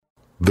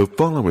The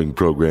following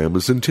program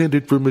is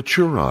intended for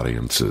mature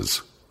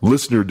audiences.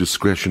 Listener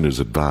discretion is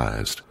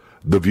advised.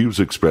 The views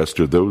expressed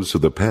are those of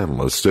the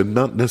panelists and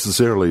not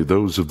necessarily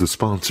those of the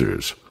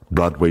sponsors,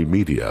 Broadway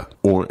Media,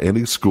 or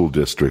any school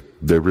district,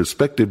 their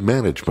respective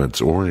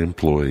managements, or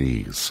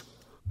employees.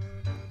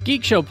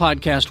 Geek Show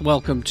Podcast,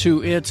 welcome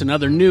to it.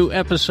 Another new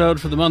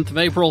episode for the month of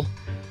April.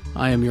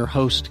 I am your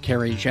host,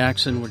 Kerry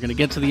Jackson. We're going to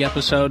get to the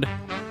episode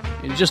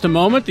in just a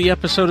moment. The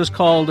episode is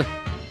called,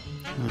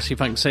 let's see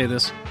if I can say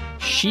this,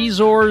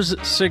 Shizor's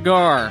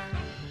Cigar.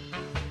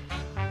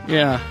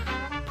 Yeah,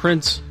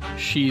 Prince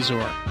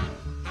Shizor.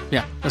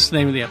 Yeah, that's the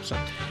name of the episode.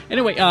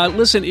 Anyway,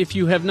 listen, if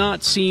you have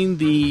not seen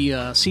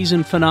the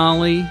season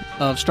finale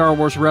of Star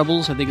Wars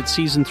Rebels, I think it's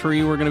season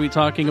 3 we're going to be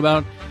talking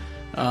about,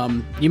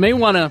 you may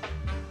want to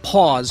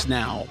pause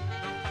now,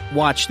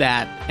 watch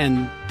that,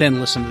 and then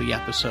listen to the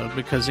episode,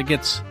 because it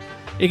gets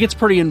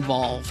pretty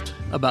involved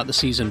about the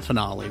season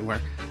finale,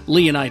 where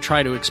Lee and I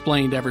try to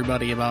explain to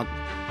everybody about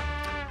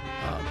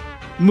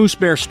Moose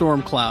Bear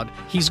Stormcloud.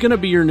 He's going to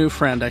be your new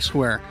friend, I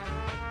swear.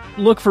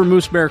 Look for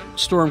Moose Bear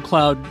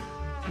Stormcloud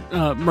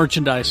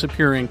merchandise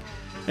appearing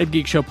at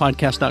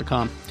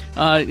geekshowpodcast.com.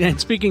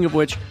 And speaking of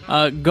which,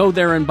 go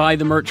there and buy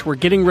the merch. We're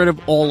getting rid of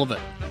all of it.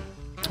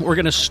 We're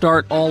going to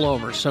start all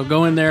over. So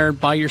go in there,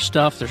 buy your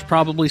stuff. There's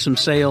probably some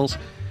sales,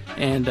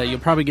 and you'll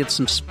probably get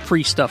some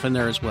free stuff in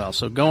there as well.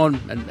 So go on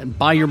and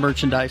buy your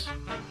merchandise.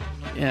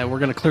 Yeah, we're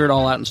going to clear it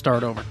all out and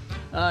start over.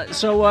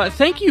 So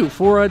thank you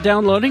for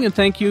downloading, and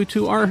thank you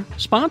to our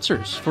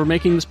sponsors for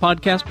making this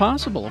podcast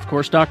possible. Of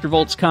course, Dr.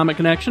 Volt's Comic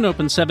Connection,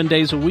 open 7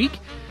 days a week.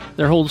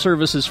 Their whole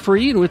service is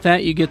free, and with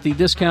that you get the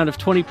discount of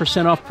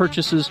 20% off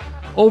purchases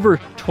over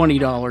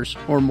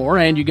 $20 or more,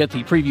 and you get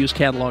the previews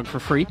catalog for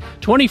free.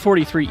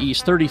 2043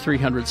 East,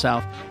 3300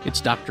 South. It's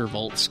Dr.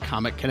 Volt's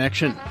Comic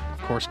Connection.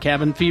 Of course,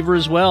 Cabin Fever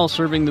as well,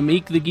 serving the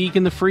meek, the geek,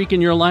 and the freak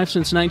in your life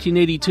since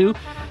 1982.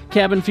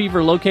 Cabin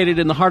Fever, located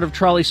in the heart of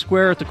Trolley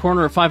Square at the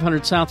corner of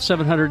 500 South,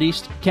 700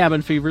 East.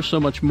 Cabin Fever,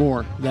 so much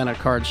more than a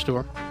card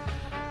store.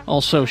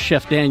 Also,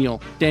 Chef Daniel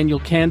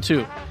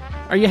Cantu.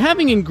 Are you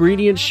having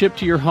ingredients shipped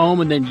to your home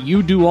and then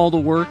you do all the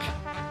work?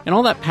 And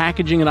all that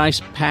packaging and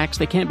ice packs,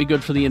 they can't be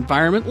good for the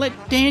environment?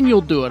 Let Daniel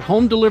do it.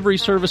 Home delivery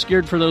service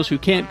geared for those who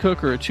can't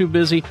cook or are too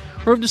busy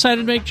or have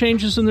decided to make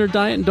changes in their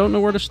diet and don't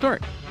know where to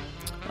start.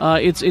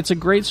 It's a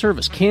great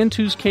service.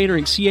 Cantus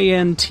Catering,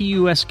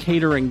 CANTUS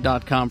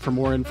Catering.com for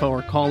more info,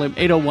 or call him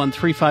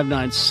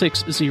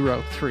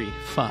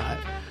 801-359-6035.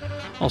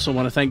 Also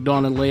want to thank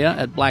Dawn and Leah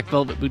at Black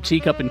Velvet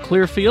Boutique up in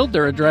Clearfield.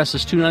 Their address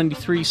is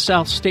 293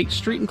 South State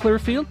Street in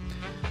Clearfield.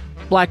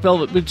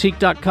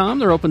 BlackVelvetBoutique.com.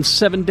 They're open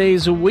 7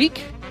 days a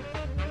week.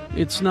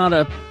 It's not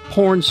a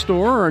porn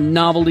store or a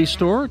novelty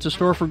store. It's a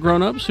store for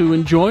grown-ups who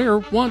enjoy or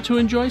want to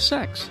enjoy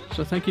sex.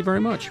 So thank you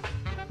very much.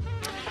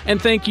 And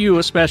thank you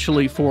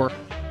especially for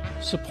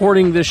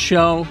supporting this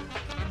show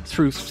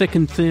through thick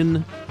and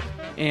thin.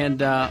 And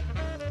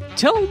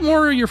tell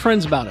more of your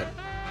friends about it.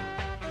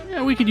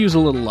 Yeah, we could use a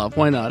little love.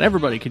 Why not?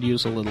 Everybody could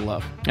use a little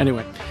love.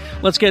 Anyway,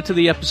 let's get to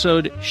the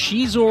episode.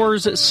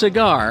 Shizor's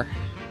Cigar.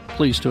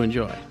 Please to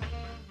enjoy.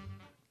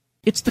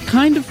 It's the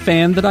kind of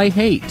fan that I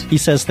hate. He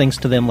says things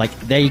to them like,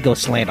 there you go,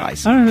 slant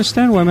eyes. I don't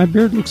understand why my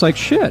beard looks like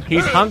shit.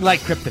 He's hung like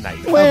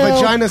kryptonite.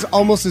 Well, vagina's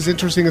almost as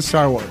interesting as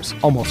Star Wars.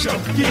 Almost.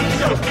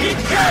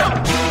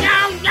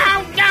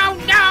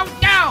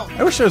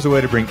 I wish there was a way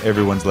to bring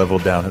everyone's level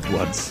down at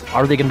once.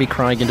 Are they going to be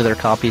crying into their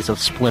copies of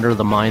Splinter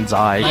the Mind's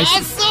Eye?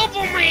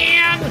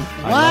 Superman!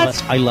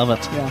 I love it.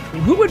 Yeah.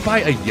 Who would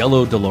buy a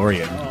yellow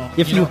DeLorean?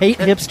 If you hate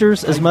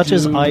hipsters as much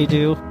as I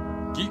do...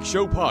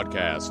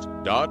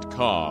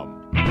 GeekShowPodcast.com.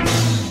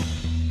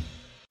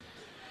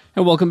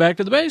 And welcom back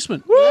to the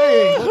basement.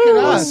 Hey, look at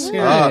us.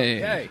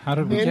 Yay. How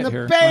did we In get the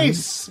here?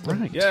 base.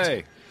 Right.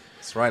 Yay.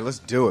 That's right. Let's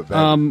do it,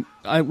 baby.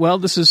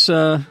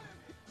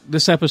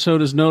 This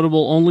episode is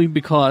notable only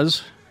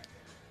because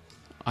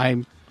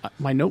my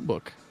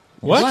notebook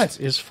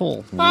is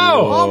full.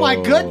 Oh, my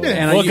goodness.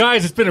 And Well,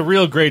 guys, it's been a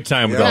real great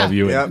time with all of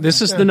you. Yeah.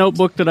 This is the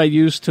notebook that I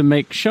use to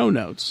make show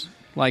notes.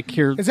 Like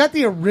here, Is that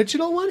the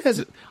original one? Has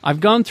it? I've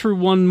gone through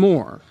one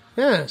more.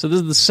 Yeah. So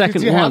this is the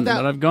second Did you have one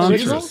that I've gone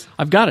original? through.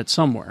 I've got it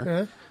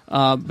somewhere.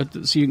 Yeah.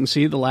 So you can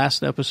see the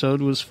last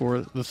episode was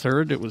for the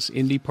third. It was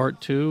Indie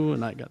Part 2,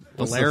 and I got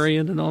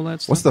Valerian and all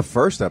that stuff. What's the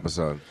first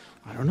episode?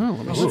 I don't know.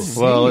 Let me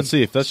see. Well, let's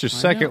see. If that's your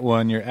Find second out.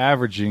 one, you're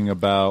averaging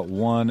about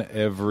one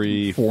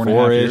every 4.5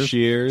 4-ish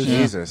years.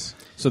 Jesus.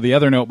 So the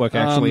other notebook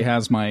actually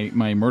has my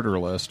murder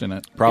list in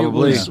it.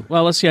 Probably. It was-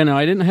 well, let's see. I know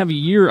I didn't have a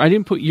year. I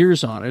didn't put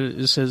years on it.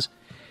 It says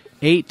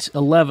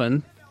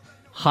 8/11.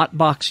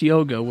 Hotbox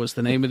Yoga was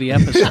the name of the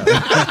episode.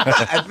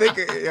 I think,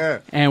 yeah.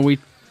 And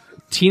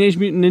Teenage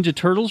Mutant Ninja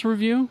Turtles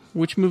review.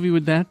 Which movie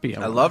would that be?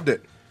 I loved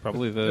it.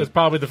 Probably It's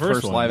probably the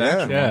first one. live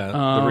action. Yeah,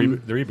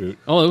 the reboot.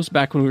 Oh, it was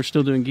back when we were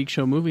still doing Geek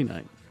Show Movie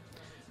Night.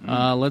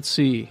 Let's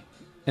see.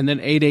 And then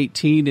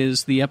 8/18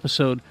 is the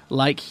episode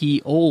Like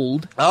He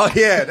Old. Oh,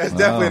 yeah. That's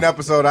definitely an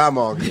episode I'm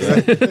on.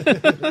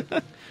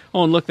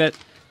 Oh, and look, that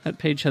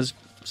page has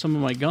some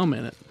of my gum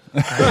in it.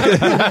 Left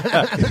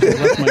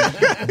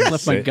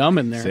my gum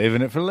in there.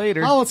 Saving it for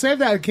later. Oh, we'll save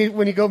that in case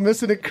when you go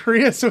missing in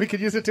Korea, so we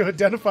could use it to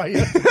identify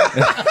you.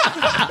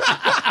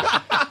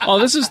 Oh,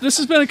 this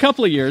has been a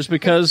couple of years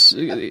because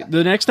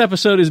the next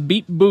episode is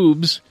Beat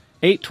Boobs,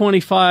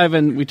 8:25,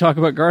 and we talk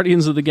about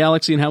Guardians of the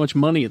Galaxy and how much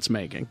money it's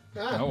making.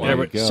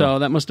 So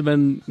that must have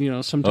been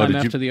sometime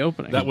after the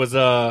opening. That was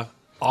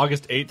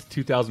August 8th,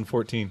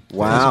 2014.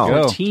 Wow.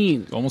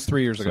 14. Almost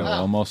 3 years ago.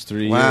 Almost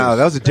 3 years. Wow,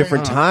 that was a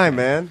different time,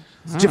 man.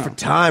 It's a different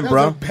time, That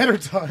was a bro. better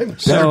time.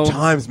 Better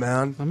times,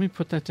 man. Let me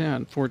put that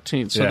down.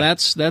 14. So Yeah.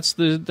 that's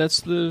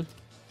the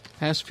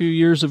past few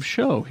years of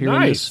show here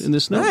Nice. in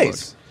this notebook.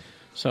 Nice.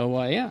 So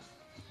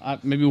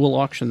maybe we'll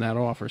auction that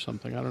off or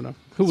something. I don't know.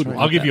 Who would?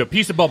 I'll give you a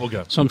piece of bubble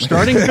gum. So I'm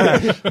starting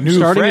a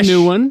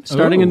new one.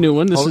 Starting a new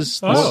one. This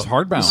is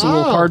hardbound. This is a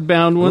little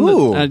hardbound one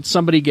Ooh. that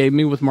somebody gave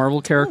me with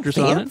Marvel characters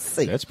on it,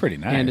 That's pretty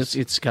nice. and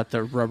it's got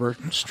the rubber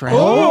strap.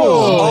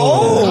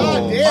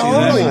 Oh, damn,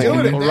 you're really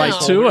doing it Go now.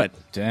 right to it.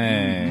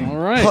 Dang. All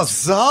right.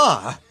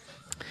 Huzzah!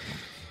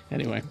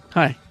 Anyway,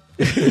 hi.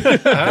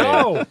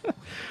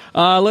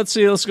 Oh. Let's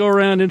see. Let's go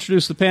around,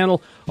 introduce the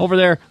panel over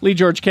there. Lee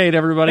George Cade,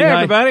 everybody. Hey, Hi.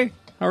 everybody.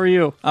 How are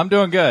you? I'm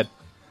doing good.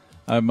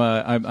 I'm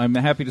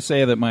happy to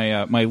say that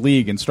my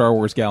league in Star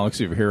Wars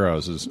Galaxy of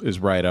Heroes is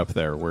right up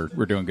there. We're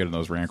doing good in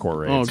those Rancor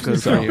raids. Oh,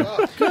 good for you.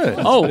 Good.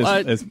 Oh,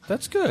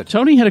 That's good.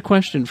 Tony had a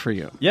question for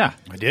you Yeah.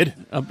 I did.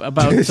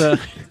 about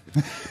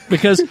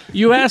because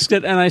you asked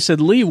it, and I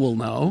said Lee will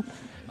know.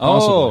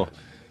 Oh,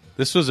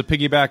 this was a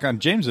piggyback on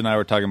James and I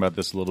were talking about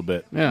this a little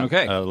bit. Yeah.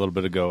 Okay. A little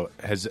bit ago.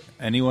 Has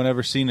anyone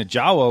ever seen a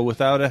Jawa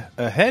without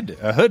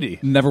a hoodie?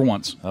 Never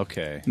once.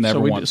 Okay. Never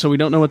once. So we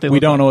don't know what they. We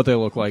look don't like. know what they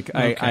look like.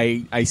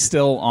 Okay. I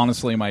still,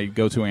 honestly, my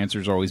go-to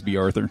answer is always be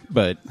Arthur,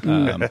 but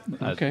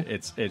Okay.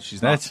 she's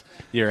That's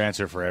not. your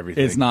answer for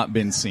everything. It's not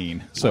been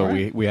seen,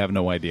 so we have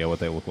no idea what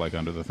they look like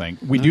under the thing.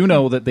 We do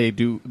know that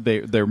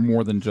they're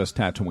more than just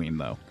Tatooine,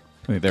 though.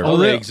 I mean, Oh,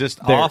 they exist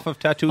off of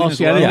Tatooine Oh, as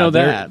see, I well? didn't know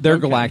they're, that. They're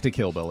Okay. galactic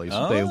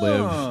hillbillies. They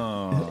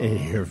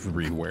live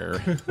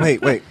everywhere.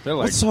 Wait. They're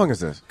like- What song is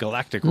this?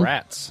 Galactic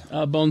rats.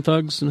 Bone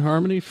Thugs and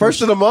Harmony.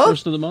 First of the month?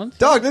 First of the month.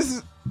 Dog,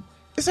 it's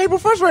April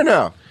 1st right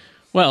now.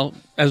 Well,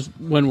 as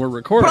when we're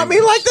recording. But I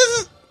mean, like,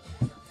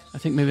 I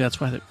think maybe that's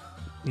why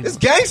it's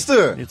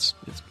gangster. it's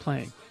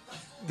playing.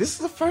 This is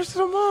the first of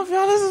the month,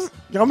 y'all.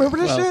 Y'all remember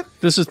this Well, shit?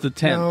 this is the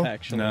 10th, No.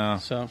 actually. No.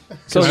 So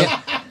Sorry,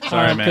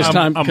 man. because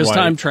I'm white.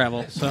 time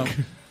travel. So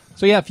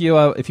So yeah, if you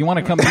want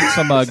to come eat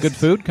some good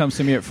food, come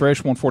see me at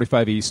Fresh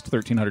 145 East,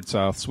 1300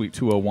 South, Suite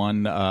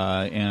 201,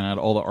 and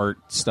all the art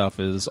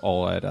stuff is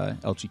all at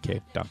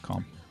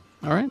lgk.com.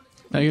 all right.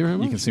 Thank you very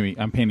much. You can see me.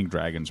 I'm painting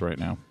dragons right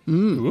now.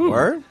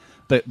 Word?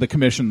 The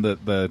commission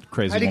that the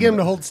crazy. How do you woman get him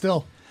to hold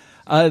still?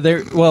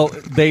 They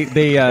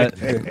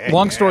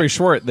long story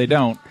short, they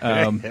don't.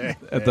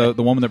 The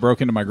woman that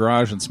broke into my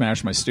garage and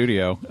smashed my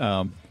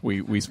studio.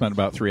 We spent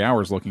about 3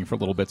 hours looking for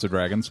little bits of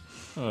dragons.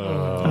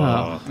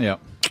 Yeah.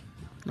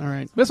 All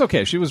right. But it's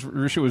okay. She was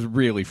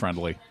really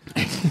friendly.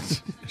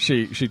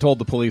 she told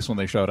the police when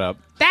they showed up,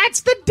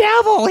 "That's the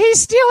devil.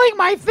 He's stealing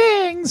my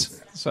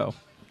things." So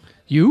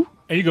You?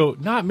 And you go,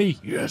 not me.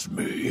 Yes,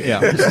 me.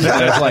 yeah,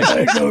 it's like,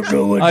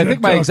 I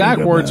think my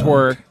exact words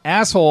were,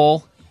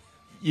 "Asshole,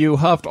 you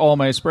huffed all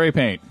my spray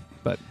paint."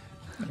 But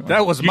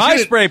That was You my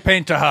should've- spray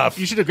paint to huff.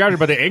 You should have grabbed her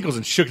by the ankles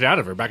and shook it out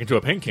of her back into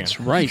a paint can.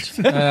 Right.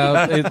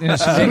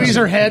 Squeeze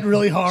her head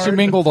really hard. she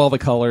mingled all the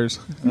colors.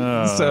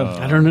 So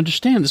I don't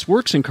understand. This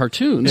works in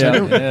cartoons. I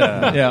don't-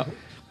 yeah.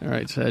 All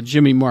right.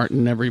 Jimmy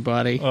Martin,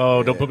 everybody.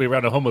 Oh, don't put me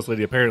around a homeless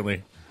lady,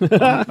 apparently.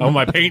 I want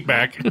my paint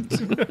back.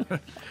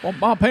 Want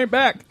my paint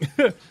back.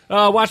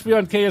 Watch me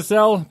on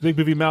KSL, Big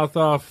Movie Mouth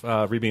Off,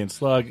 Reed and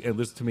Slug, and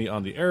listen to me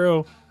on The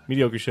Arrow,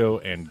 Mediocre Show,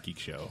 and Geek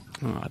Show.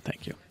 Oh,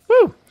 thank you.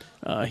 Woo!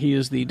 He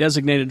is the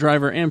designated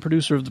driver and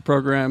producer of the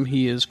program.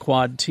 He is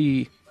Quad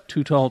T,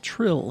 Too Tall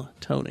Trill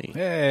Tony.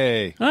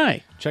 Hey.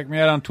 Hi. Check me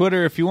out on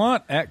Twitter if you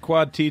want, at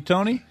Quad T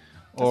Tony.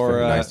 Or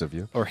very nice of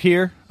you. Or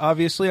here,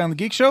 obviously, on The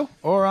Geek Show,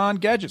 or on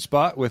Gadget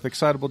Spot with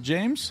Excitable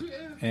James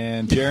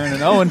and Jaron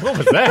and Owen. What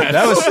was that?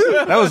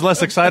 That was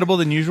less excitable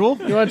than usual.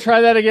 You want to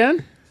try that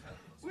again?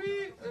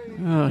 He's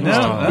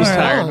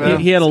tired.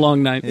 He had a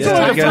long night.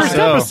 Yeah, I guess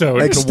so.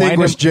 Episode.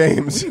 Extinguish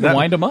James. You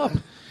Wind them up.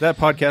 That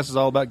podcast is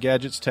all about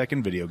gadgets, tech,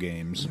 and video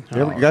games.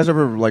 you guys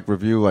ever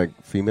review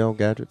female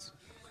gadgets?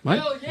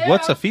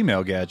 What's a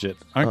female gadget?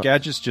 Aren't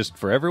gadgets just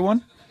for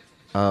everyone?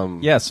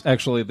 Yes,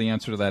 actually, the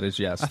answer to that is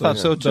yes. I thought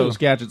so, too. Those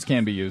gadgets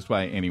can be used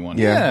by anyone.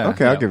 Yeah.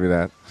 Okay, I'll give you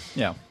that.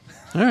 Yeah.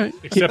 All right.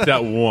 Except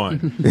that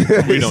one.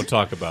 We don't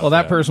talk about Well,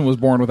 that person was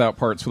born without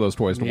parts for those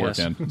toys to Yes.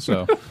 work in.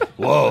 So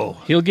Whoa.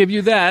 He'll give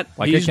you that.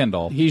 Like a He's- Ken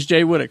doll. He's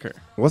Jay Whitaker.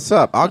 What's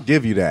up? I'll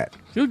give you that.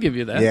 He'll give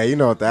you that. Yeah, you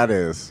know what that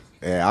is.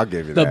 Yeah, I'll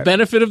give you The that.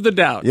 benefit of the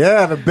doubt.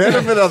 Yeah, the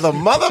benefit of the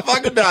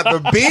motherfucking doubt.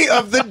 The B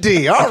of the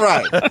D. All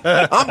right.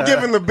 I'm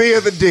giving the B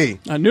of the D.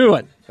 I knew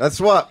it. That's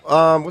what.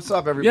 What's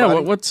up, everybody?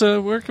 Yeah,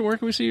 where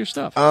can we see your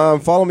stuff?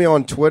 Follow me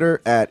on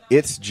Twitter at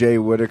It's Jay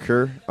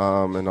Whitaker,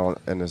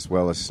 and as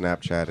well as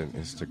Snapchat and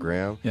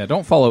Instagram. Yeah,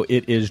 don't follow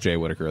It Is Jay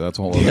Whitaker. That's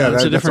a whole other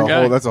That's a different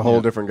guy. That's a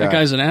whole different guy. That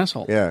guy's an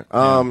asshole. Yeah.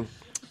 Come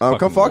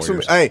fuck with me.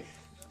 warriors. Hey,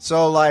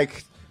 so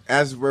like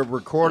as we're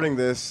recording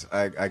this,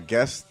 I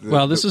guess.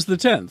 This is the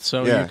 10th,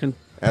 so yeah. you can.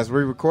 As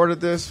we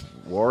recorded this,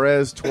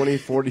 Juarez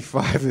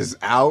 2045 is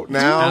out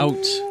now.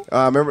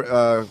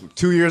 Remember,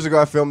 2 years ago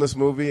I filmed this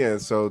movie,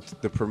 and so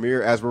the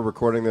premiere, as we're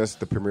recording this,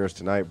 the premiere is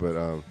tonight.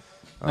 But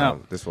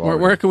this will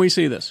Where can we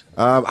see this?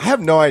 I have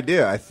no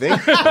idea. I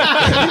think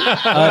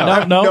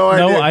No,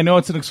 idea. I know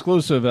it's an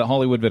exclusive at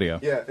Hollywood Video.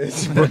 yeah,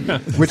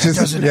 which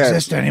doesn't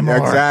exist anymore.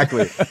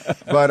 Exactly.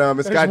 But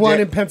it's There's got one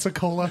in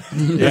Pensacola.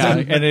 Yeah,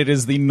 and it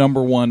is the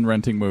 #1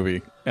 renting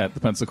movie at the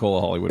Pensacola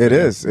Hollywood It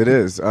Video.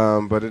 is.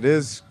 But it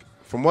is.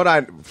 From what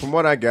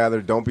I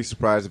gathered, don't be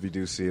surprised if you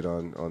do see it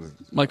on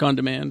Like on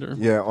demand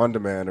or? on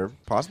demand or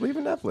possibly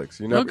even Netflix.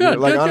 You know, Oh, good,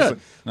 like good, honestly.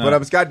 good. But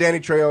it's got Danny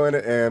Trejo in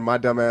it, and my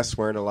dumbass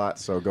swearing a lot.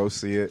 So go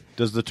see it.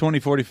 Does the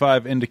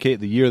 2045 indicate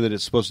the year that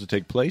it's supposed to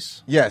take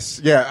place? Yes,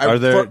 yeah. Are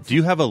there? Do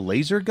you have a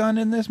laser gun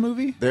in this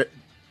movie?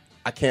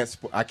 I can't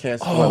spoil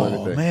Oh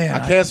anything. man,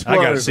 I can't spoil I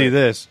gotta anything. see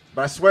this.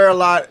 But I swear a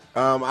lot.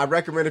 I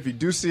recommend if you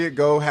do see it,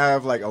 go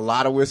have like a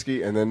lot of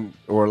whiskey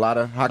or a lot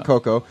of hot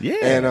cocoa. Yeah.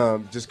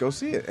 And just go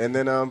see it. And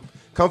then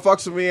come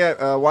fucks with me at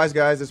Wise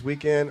Guys this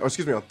weekend. Or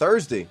excuse me, on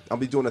Thursday. I'll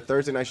be doing a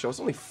Thursday night show. It's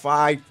only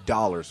 $5.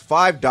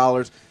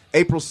 $5.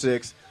 April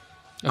 6th.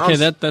 Okay,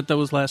 that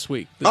was last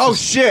week.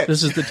 Shit.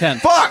 This is the 10th.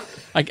 Fuck!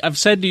 I've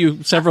said to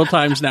you several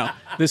times now,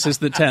 this is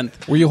the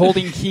 10th. Were you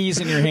holding keys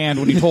in your hand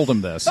when you told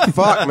him this? You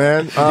Fuck,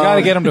 man. got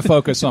to get him to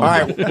focus on. All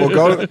right, well,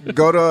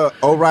 go to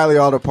O'Reilly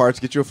Auto Parts,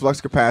 get you a flux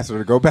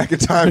capacitor, go back in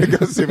time and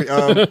go see me.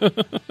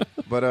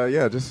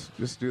 Yeah,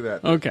 just do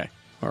that. Okay,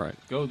 all right.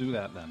 Go do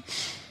that then.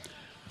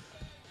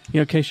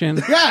 You okay,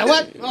 Shannon? Yeah,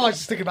 what? Oh, I was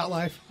just thinking about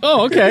life.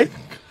 Oh, okay.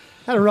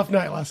 Had a rough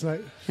night last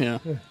night. Yeah,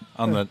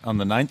 On the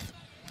 9th?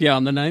 yeah.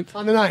 On the 9th.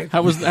 On the 9th.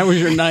 How was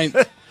your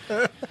 9th?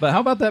 But how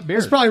about that beer?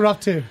 It's probably rough,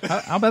 too.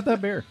 How about that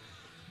beer?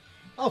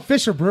 Oh,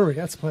 Fisher Brewery.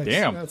 That's the place.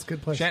 Damn, That's a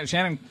good place.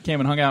 Shannon came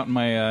and hung out in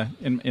my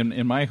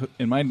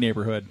in my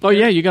neighborhood. Oh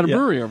yeah, you got a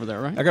brewery over there,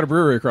 right? I got a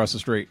brewery across the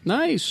street,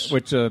 Nice.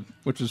 which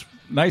is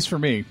nice for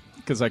me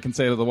because I can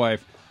say to the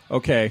wife,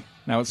 "Okay,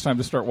 now it's time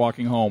to start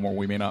walking home, or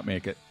we may not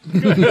make it."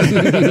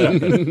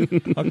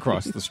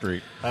 Across the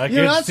street. I You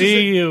know, can that's see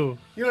just you.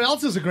 You know what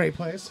else is a great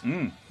place?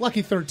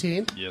 Lucky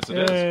 13. Yes,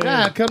 it is.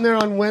 Yeah, come there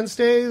on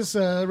Wednesdays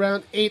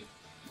around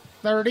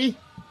 8:30.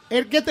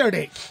 Get there at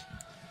 8.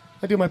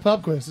 I do my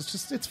pub quiz.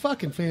 It's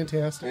fucking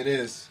fantastic. It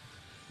is.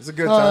 It's a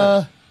good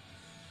time.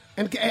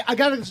 And I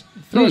got to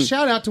throw a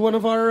shout out to one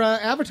of our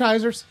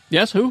advertisers,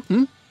 Yes. Who?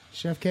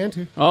 Chef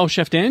Cantu. Oh,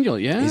 Chef Daniel.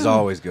 Yeah. He's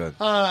always good.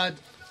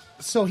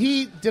 So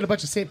he did a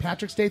bunch of St.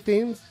 Patrick's Day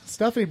themed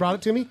stuff, and he brought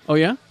it to me. Oh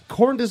yeah.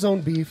 Corned his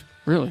own beef.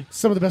 Really?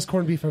 Some of the best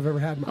corned beef I've ever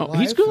had in my Oh, life.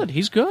 he's good.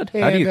 He's good.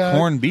 How do you And,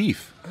 corn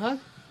beef?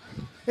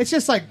 It's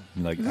just like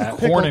Like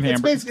Corn and It's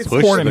hamburger. basically- it's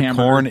push corn and the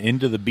hamburger. corn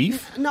into the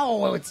beef?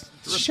 No, it's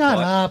shut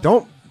up.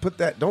 Don't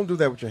do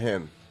that with your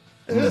hand.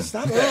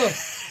 Stop that.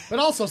 But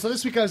also, so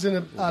this week I was in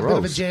a bit of a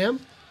Gross. jam.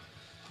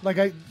 Like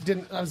I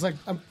was like,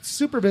 I'm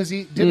super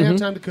busy, didn't have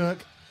time to cook.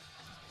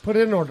 Put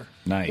it in order.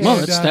 Nice. Well,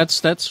 And,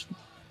 that's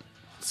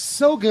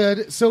so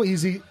good, so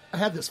easy. I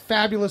had this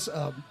fabulous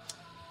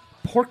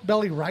pork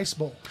belly rice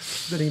bowl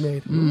that he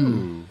made.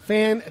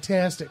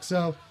 Fantastic.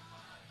 So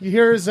you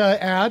hear his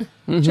ad,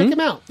 check him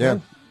out. Yeah.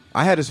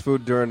 I had his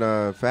food during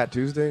Fat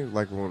Tuesday,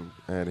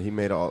 and he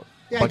made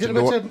Yeah, bunch he did of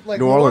a bunch of, like,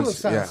 New New Orleans. Orleans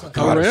style Yeah, stuff.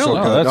 God, it's so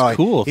really? good. Oh, that's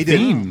cool. He did.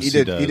 Themes He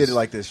he did. He did does.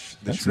 like this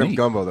the That's shrimp neat.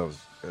 gumbo that was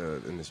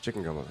in this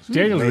chicken gumbo.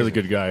 Daniel's a really Amazing.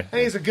 good guy.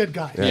 And he's a good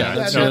guy. Yeah.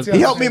 That's So- the He other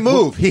helped me thing.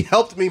 move. He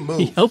helped me move.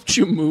 he helped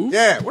you move.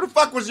 Yeah. Where the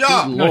fuck was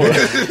y'all? Lord.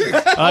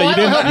 I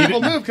don't help you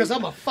people move because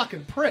I'm a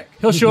fucking prick.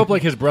 He'll show up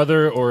like his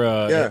brother or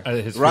Yeah.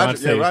 his Roger.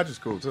 fiance. Yeah, Roger's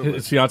cool too.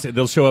 His fiance.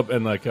 They'll show up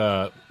and like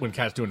when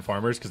Kat's doing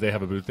farmers because they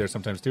have a booth there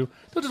sometimes too.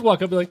 They'll just walk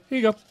up and be like, "Here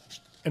you go,"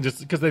 and just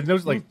because they know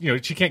like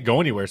she can't go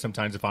anywhere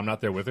sometimes if I'm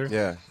not there with her.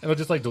 Yeah. and they'll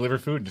just like deliver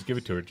food and just give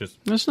it to her. Just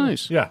That's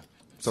nice. yeah.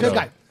 Good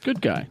guy. Good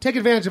guy. Take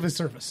advantage of his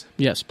service.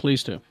 Yes,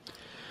 please do.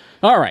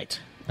 All right.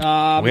 We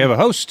have a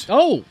host.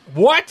 Oh,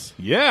 What?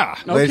 Yeah.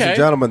 Ladies okay. and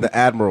gentlemen, the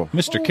Admiral.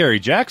 Mr. Kerry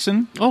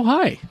Jackson. Oh,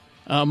 hi.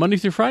 Monday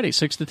through Friday,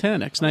 6 to 10,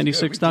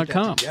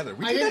 x96.com.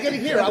 I didn't get it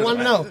here. I want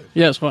to know.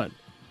 Yes, what?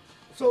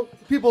 So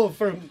people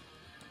from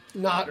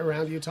not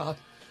around Utah,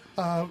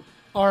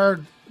 our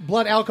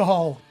blood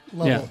alcohol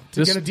level Yeah,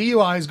 to get a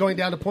DUI is going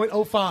down to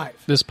 0.05.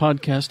 This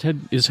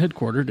podcast is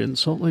headquartered in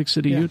Salt Lake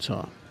City,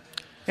 Utah.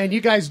 And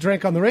you guys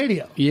drank on the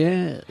radio.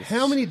 Yes.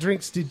 How many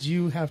drinks did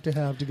you have to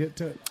get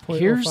to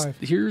 0.05?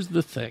 Here's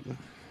the thing.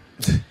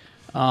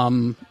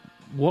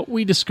 What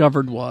we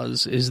discovered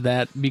is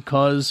that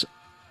because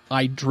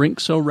I drink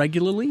so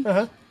regularly,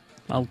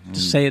 I'll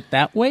just say it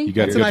that way. You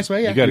got That's a a good, nice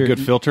way, yeah. You got a good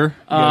filter.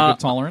 You got a good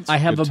tolerance. I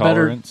have Good a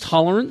better tolerance.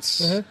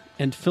 tolerance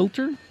and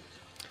filter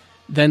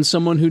than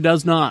someone who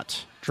does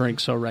not drink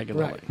so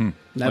regularly. Right.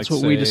 That's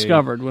Like, what we say,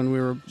 discovered when we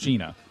were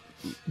Gina.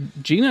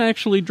 Gina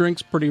actually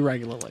drinks pretty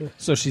regularly.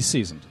 So she's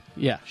seasoned.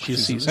 Yeah,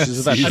 she's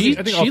seasoned. I think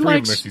all three of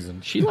them are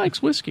seasoned. She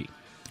likes whiskey.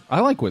 I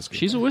like whiskey.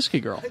 She's a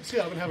whiskey girl. See,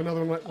 I'm gonna have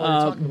another one. While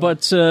you're talking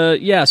about.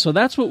 But yeah, so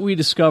that's what we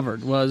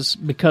discovered was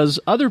because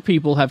other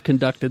people have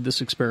conducted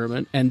this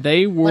experiment, and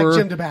they were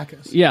like Jim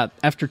DeBacchus. Yeah,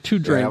 after 2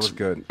 drinks, that was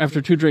good.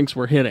 After 2 drinks,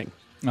 we're hitting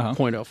Uh-huh.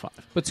 0.05.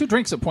 But 2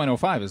 drinks at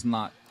 0.05 is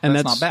not. And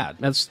that's not bad.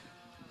 That's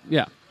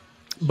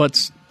but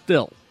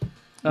still,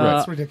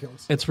 It's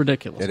ridiculous. it's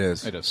ridiculous. It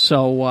is. It is.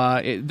 So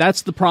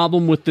that's the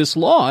problem with this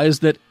law is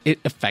that it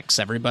affects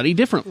everybody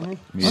differently.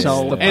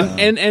 So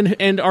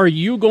and are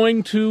you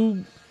going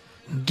to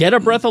get a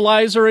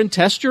breathalyzer and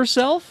test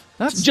yourself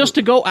just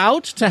to go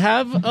out to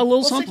have a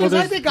little something? Because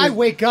I think I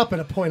wake up at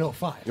a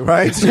 0.05.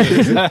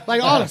 Right?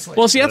 Like, honestly.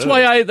 Well, see, that's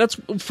why that's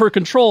for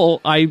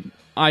control. I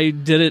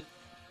did it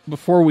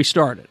before we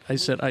started. I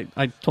said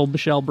I told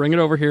Michelle, bring it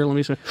over here. Let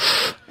me see,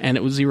 and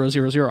it was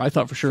 0.000. I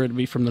thought for sure it'd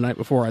be from the night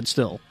before. I'd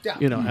still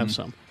have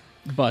some.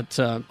 But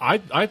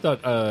I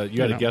thought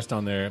you had a guest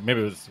on there.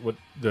 Maybe it was with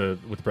the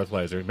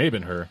breathalyzer. It may have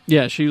been her.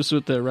 yeah, she was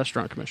with the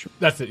restaurant commission.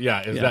 That's it.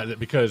 Yeah, that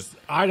because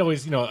I'd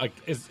always, like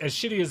as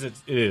shitty as it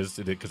is,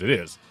 because it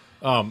is.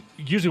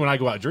 Usually when I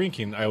go out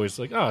drinking, I always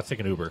like, let's take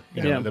an Uber.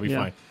 That'll be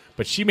fine.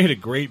 But she made a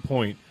great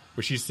point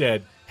where she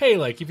said, hey,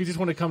 like if you just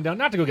want to come down,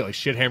 not to go get like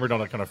shit hammered on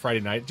like on a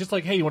Friday night, just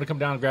like, hey, you want to come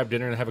down and grab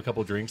dinner and have a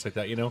couple drinks like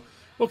that,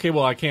 Okay,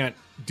 well, I can't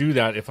do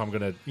that if I'm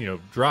gonna,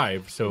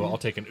 drive. So I'll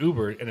take an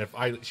Uber. And if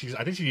I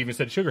think she even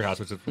said Sugar House,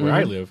 which is where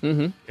I live.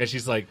 And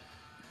she's like,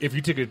 if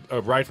you took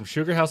a ride from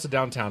Sugar House to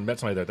downtown, met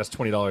somebody there, that's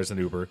 $20 an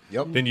Uber.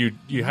 Yep. Then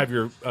you have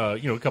your a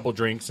couple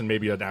drinks and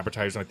maybe an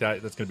appetizer like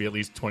that. That's going to be at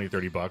least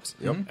 $20-$30.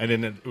 Yep. And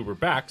then an Uber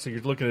back, so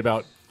you're looking at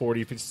about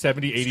 40, 50,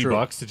 70,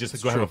 $80 to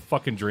just go have a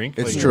fucking drink.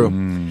 It's like, true.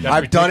 That's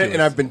I've done it, ridiculous.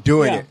 and I've been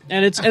doing it.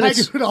 And it's I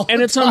do it all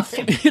the time.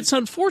 it's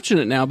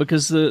unfortunate now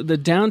because the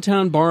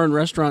downtown bar and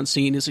restaurant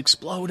scene is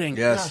exploding.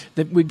 Yes.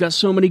 That we've got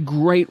so many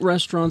great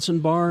restaurants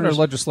and bars. Our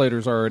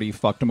legislators already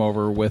fucked them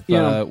over with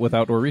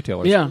outdoor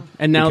retailers. Yeah,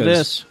 and now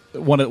Because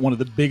this. one of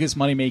the biggest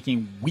money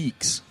making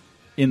weeks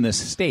in this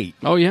state.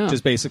 Oh, yeah.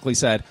 just basically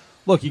said,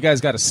 look, you guys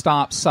got to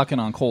stop sucking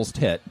on Cole's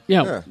tit.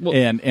 Yeah. Well,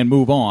 and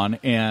move on,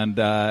 and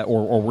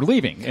or we're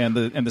leaving. And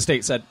the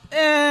state said,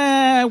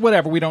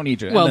 whatever, we don't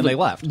need you. And then they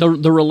left. The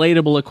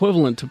relatable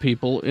equivalent to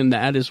people in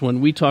that is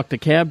when we talk to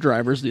cab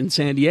drivers in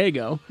San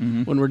Diego,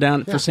 when we're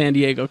down for San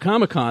Diego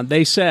Comic-Con,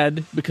 they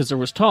said, because there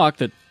was talk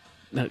that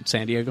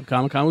San Diego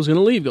Comic-Con was going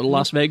to leave, go to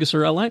Las Vegas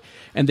or L.A.,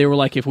 and they were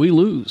like, if we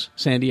lose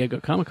San Diego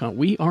Comic-Con,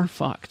 we are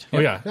fucked. Oh,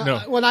 yeah. No.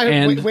 When I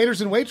And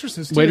waiters and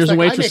waitresses, too, waiters it's and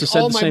like, waitresses I make said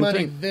all the my same money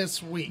thing.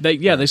 this week.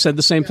 They said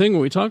the same thing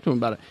when we talked to them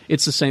about it.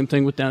 It's the same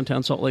thing with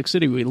downtown Salt Lake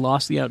City. We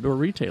lost the outdoor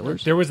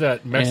retailers. There was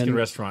that Mexican And-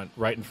 restaurant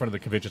right in front of the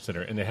convention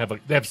center, and they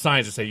have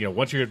signs that say,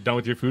 once you're done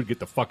with your food, get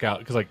the fuck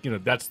out, because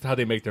that's how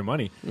they make their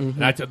money. And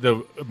one of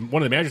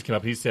the managers came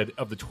up, he said,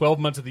 of the 12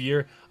 months of the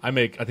year, I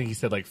think he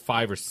said like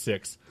 5 or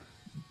 6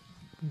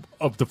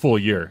 of the full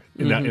year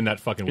in that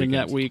fucking weekend. In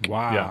that week.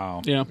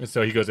 Wow. Yeah. And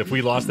so he goes, if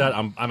we lost that,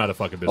 I'm out of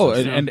fucking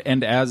business. Oh,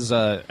 and as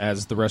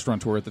the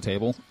restaurateur at the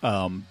table,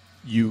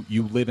 you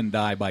live and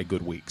die by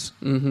good weeks,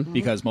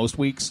 because most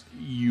weeks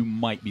you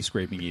might be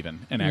scraping even,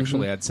 and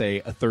actually I'd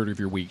say a third of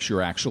your weeks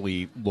you're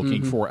actually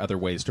looking for other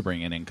ways to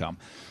bring in income.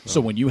 So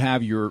when you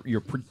have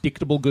your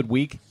predictable good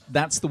week,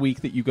 that's the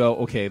week that you go,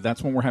 okay,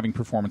 that's when we're having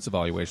performance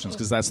evaluations,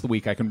 because that's the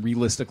week I can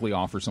realistically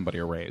offer somebody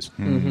a raise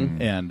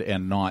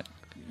and not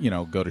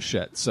go to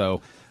shit.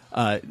 So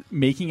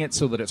making it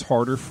so that it's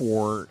harder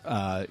for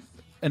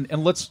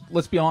and let's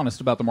be honest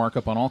about the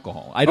markup on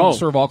alcohol. I don't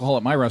serve alcohol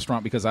at my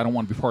restaurant because I don't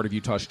want to be part of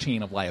Utah's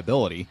chain of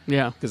liability.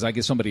 Yeah. Because I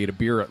give somebody a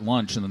beer at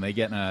lunch and then they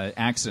get in an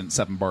accident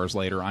 7 bars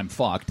later, I'm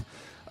fucked.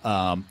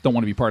 Don't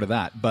want to be part of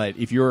that. But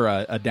if you're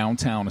a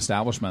downtown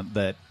establishment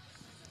that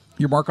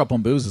your markup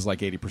on booze is like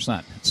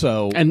 80%.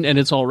 So And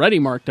it's already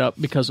marked up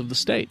because of the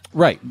state.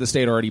 right, the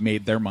state already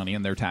made their money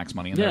and their tax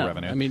money and their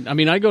revenue. I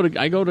mean, I go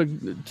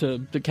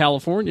to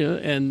California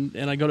and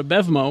I go to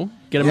Bevmo,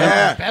 get a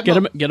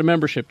Bevmo. get a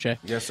membership, Jay.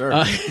 Yes, sir.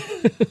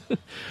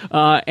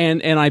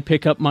 And I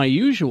pick up my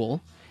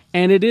usual,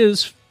 and it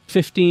is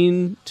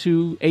 $15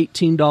 to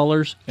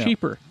 $18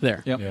 cheaper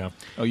there. Yep. Yeah.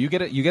 Oh, you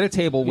get a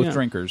table with Yeah.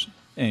 drinkers,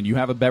 and you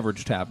have a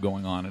beverage tab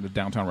going on at a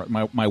downtown.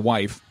 My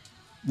wife,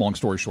 long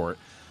story short,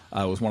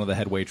 was one of the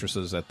head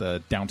waitresses at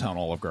the downtown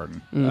Olive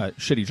Garden.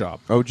 Shitty job.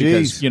 Oh,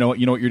 geez. Because you know what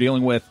you're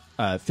dealing with.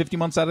 50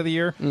 months out of the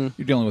year, you're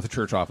dealing with a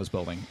church office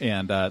building,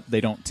 and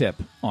they don't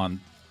tip on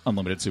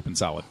unlimited soup and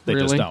salad. They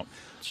just Really? don't.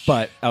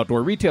 But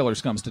Outdoor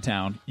Retailers comes to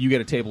town, you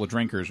get a table of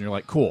drinkers, and you're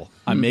like, cool,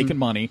 I'm making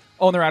money.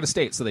 Oh, and they're out of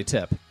state, so they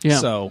tip. Yeah.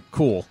 So,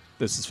 cool,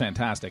 this is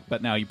fantastic.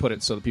 But now you put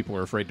it so that people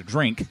are afraid to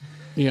drink,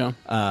 Yeah.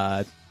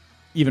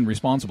 even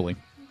responsibly.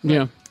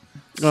 Yeah.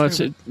 Oh,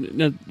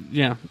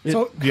 yeah.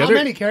 So how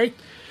many, Kerry?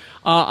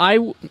 I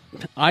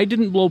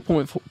didn't blow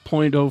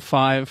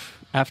 0.05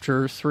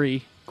 after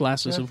 3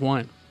 glasses of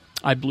wine.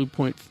 I blew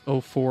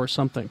 0.04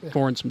 something,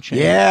 4 and some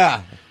change.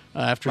 Yeah.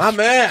 after My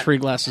man. 3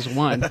 glasses of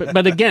wine.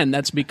 But again,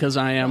 that's because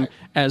I am,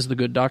 as the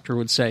good doctor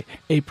would say,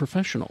 a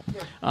professional.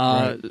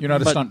 You're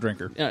not a stunt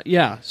drinker.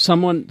 Yeah,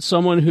 someone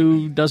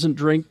who doesn't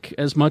drink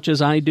as much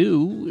as I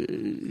do.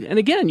 And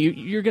again,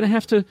 you're going to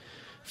have to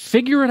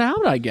figure it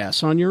out, I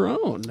guess, on your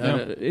own.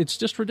 It's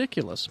just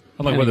ridiculous.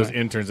 I'm like one of those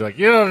interns that are like,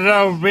 you don't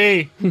know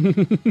me. You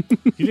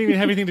didn't even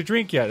have anything to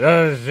drink yet.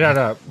 Shut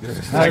up.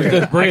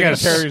 I got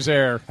Terry's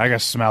air. I can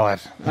smell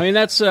it. I mean,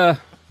 that's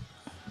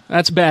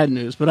bad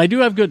news, but I do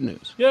have good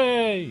news.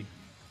 Yay!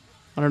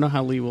 I don't know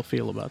how Lee will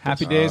feel about this.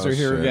 Happy days are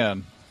here shit.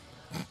 again.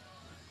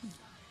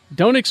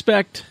 Don't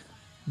expect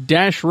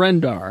Dash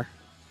Rendar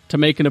to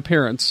make an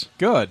appearance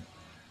Good.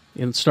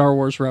 in Star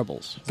Wars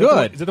Rebels.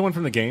 Good. Is that the one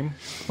from the game?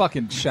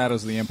 Fucking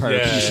Shadows of the Empire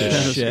Yeah. piece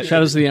of shit.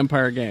 Shadows of the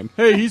Empire game.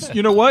 Hey,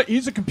 you know what?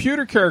 He's a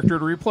computer character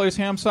to replace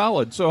Ham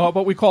Salad. So how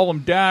about we call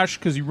him Dash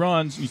because he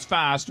runs, he's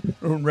fast,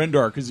 or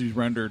Rendar because he's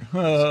rendered.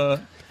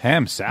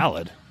 Ham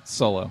salad.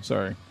 Solo,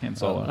 sorry, Han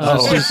Solo.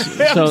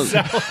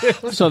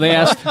 So they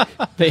asked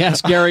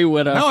Gary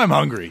Whitta. Now I'm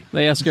hungry.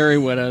 They asked Gary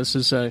Whitta,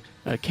 says,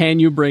 can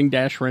you bring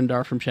Dash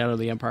Rendar from Shadow of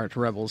the Empire to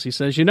Rebels? He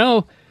says,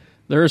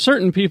 there are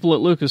certain people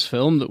at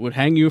Lucasfilm that would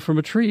hang you from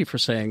a tree for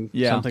saying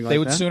something like that. They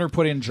would sooner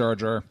put in Jar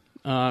Jar.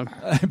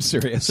 I'm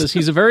serious. Says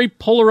he's a very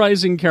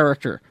polarizing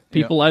character.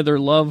 People either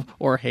love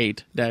or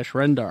hate Dash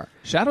Rendar.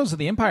 Shadows of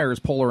the Empire is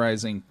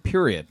polarizing,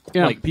 period.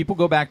 Yeah. Like, people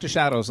go back to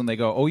Shadows and they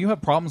go, oh, you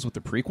have problems with the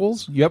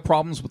prequels? You have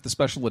problems with the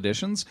special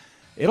editions?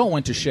 It all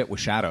went to shit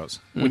with Shadows.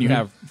 When you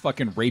have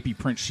fucking rapey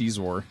Prince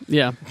Shizor.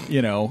 Yeah.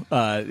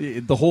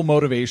 The whole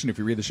motivation, if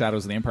you read the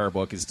Shadows of the Empire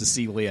book, is to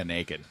see Leia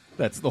naked.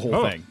 That's the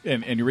whole thing.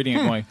 And you're reading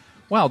it going,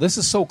 wow, this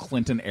is so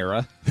Clinton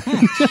era.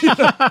 Why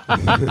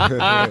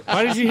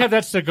does he have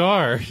that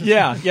cigar?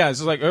 Yeah. It's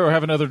just like, oh,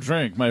 have another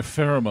drink. My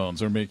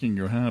pheromones are making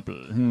you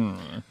happy.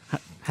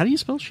 How do you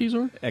spell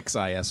Shizor?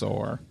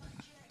 Xisor.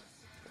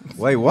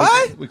 Wait,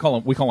 what? We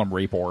call him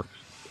Rapor.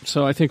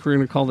 So I think we're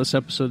going to call this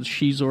episode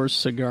Shizor's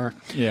Cigar.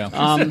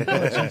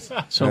 Yeah.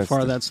 So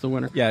far, that's the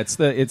winner. Yeah, it's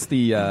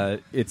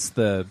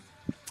the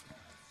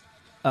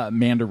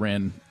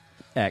Mandarin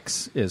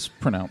X is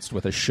pronounced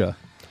with a sh.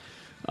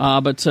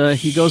 But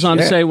he goes on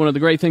to say one of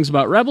the great things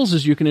about Rebels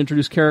is you can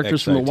introduce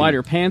characters from a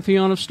wider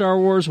pantheon of Star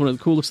Wars. One of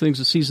the coolest things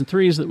of Season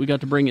 3 is that we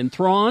got to bring in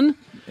Thrawn.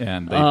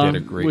 And they did a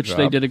great job.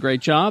 They did a great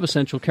job,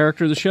 essential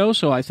character of the show,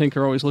 so I think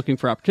they're always looking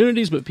for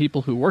opportunities, but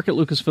people who work at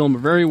Lucasfilm are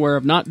very aware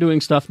of not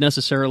doing stuff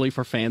necessarily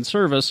for fan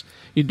service.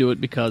 You do it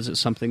because it's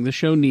something the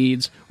show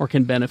needs or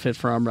can benefit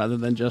from, rather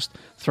than just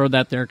throw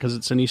that there because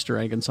it's an Easter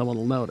egg and someone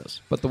will notice.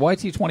 But the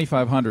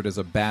YT-2500 is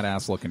a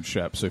badass-looking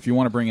ship, so if you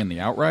want to bring in the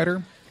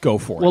Outrider, go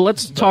for it. Well,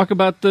 let's talk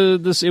about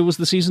this. It was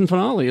the season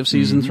finale of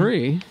Season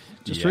 3,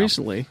 just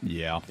recently.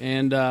 Yeah.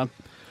 And...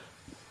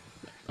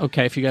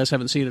 okay, if you guys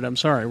haven't seen it, I'm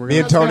sorry. Me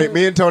and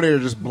Tony are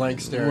just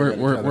blank staring.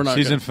 We're not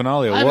season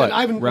finale of what?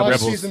 I haven't watched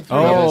season 3.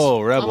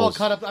 Oh, Rebels. Rebels. I'm all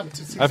caught up.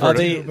 I've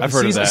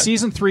heard of that.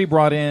 Season 3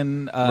 brought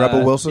in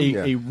Rebel Wilson?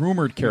 a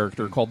rumored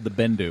character called the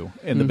Bendu,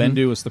 and the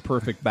Bendu is the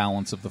perfect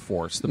balance of the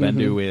Force. The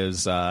Bendu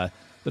is the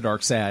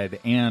dark side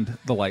and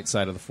the light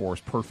side of the Force,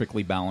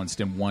 perfectly balanced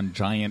in one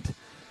giant.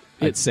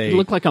 I'd say it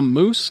looked like a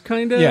moose,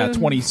 kind of. Yeah,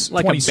 20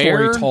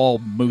 story tall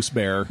moose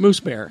bear. Moose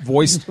bear,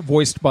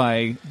 voiced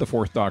by the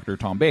Fourth Doctor,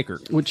 Tom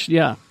Baker. Which,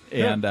 yeah.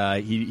 And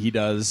he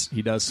does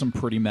some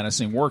pretty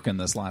menacing work in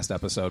this last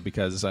episode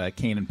because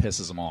Kanan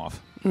pisses him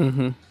off.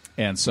 Mm-hmm.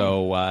 And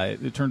so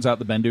it turns out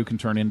the Bendu can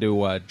turn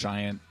into a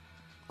giant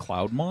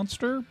cloud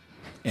monster,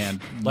 and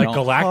like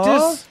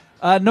Galactus.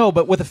 No,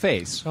 but with a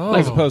face,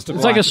 as opposed to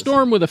it's like a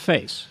storm with a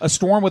face. A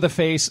storm with a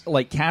face,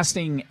 like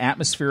casting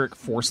atmospheric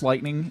force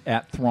lightning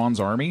at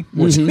Thrawn's army,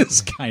 which is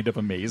kind of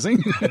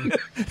amazing.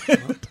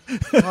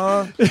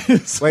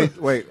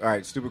 Wait. All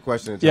right, stupid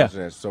question.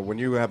 So when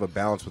you have a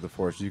balance with the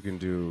Force, you can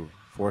do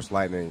Force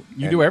lightning.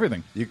 You do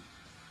everything.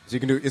 So you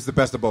can do. It's the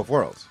best of both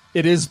worlds.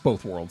 It is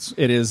both worlds.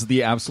 It is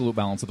the absolute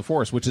balance of the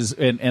Force, which is,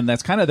 and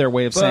that's kind of their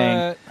way of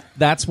saying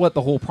that's what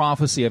the whole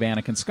prophecy of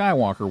Anakin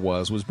Skywalker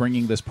was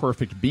bringing this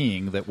perfect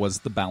being that was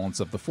the balance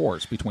of the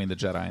Force between the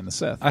Jedi and the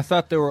Sith. I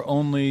thought there were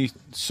only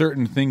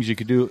certain things you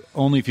could do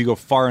only if you go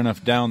far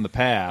enough down the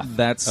path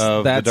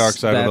of the dark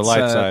side or the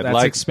light side. That's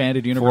like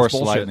expanded universe Force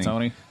bullshit, lightning.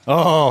 Tony.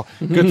 Oh,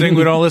 good thing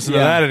we don't listen to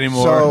that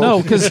anymore. So,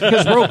 no, because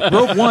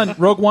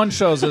Rogue One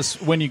shows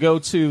us when you go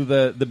to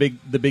the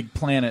big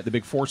planet, the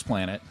big Force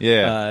planet.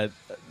 Yeah.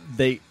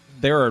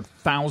 There are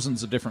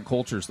thousands of different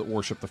cultures that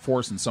worship the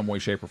Force in some way,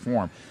 shape, or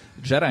form.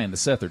 The Jedi and the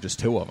Sith are just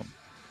two of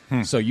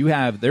them. So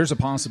there's a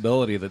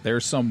possibility that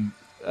there's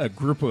a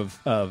group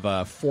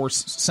of Force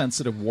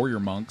sensitive warrior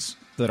monks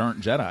that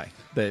aren't Jedi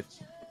that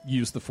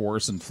use the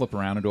Force and flip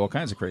around and do all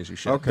kinds of crazy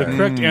shit. Okay. The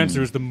correct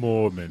answer is the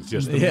Mormons.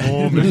 Yes, the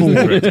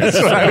Mormons.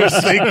 That's what I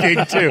was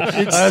thinking too.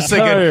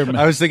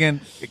 I was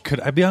thinking, could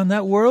I be on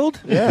that world?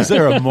 Yeah. Is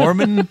there a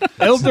Mormon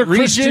Elder region?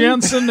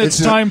 Christiansen,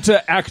 it's time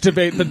to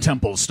activate the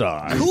Temple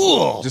Star.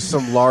 Cool. Just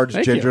some large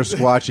Thank ginger you.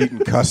 squatch eating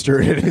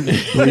custard and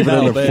leaving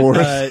No, in the but,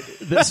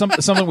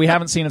 Force. something we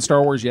haven't seen in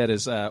Star Wars yet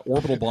is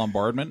orbital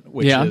bombardment,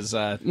 which is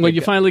well,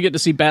 you finally get to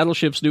see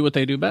battleships do what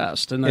they do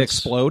best, and that's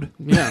explode.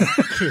 Yeah,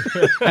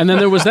 and then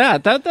there was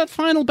that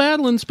final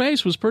battle in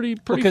space was pretty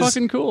Because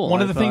fucking cool. One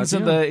I of the thought, things in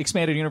yeah. the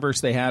expanded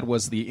universe they had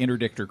was the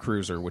Interdictor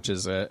Cruiser, which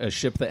is a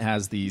ship that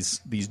has these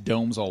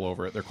domes all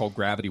over it. They're called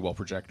gravity well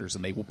projectors,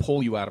 and they will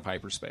pull you out of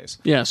hyperspace.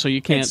 Yeah, so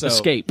you can't And so-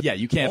 escape. Yeah,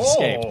 you can't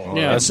escape.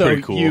 Yeah. And so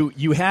pretty cool.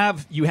 you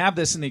have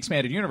this in the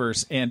expanded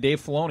universe, and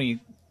Dave Filoni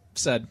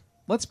said,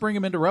 "Let's bring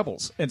him into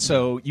Rebels." And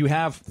so you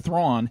have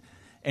Thrawn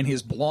and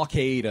his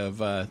blockade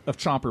of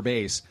Chopper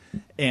Base,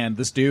 and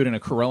this dude in a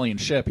Corellian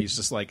ship. He's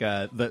just like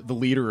the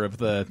leader of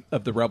the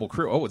Rebel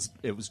crew. Oh,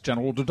 it was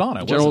General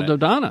Dodonna. General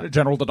wasn't it? Dodonna.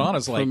 General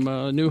Dodonna's like,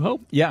 from New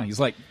Hope. yeah, he's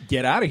like,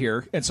 get out of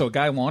here. And so a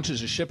guy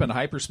launches his ship into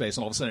hyperspace,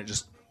 and all of a sudden it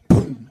just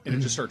boom, and it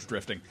just starts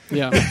drifting.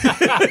 Yeah,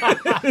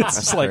 It's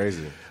just like,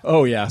 crazy.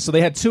 oh yeah. So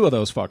they had two of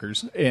those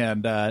fuckers,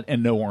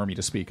 and no army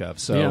to speak of.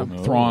 So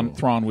Yeah.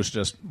 Thrawn was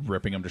just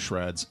ripping them to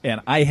shreds.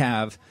 And I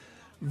have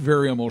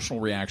very emotional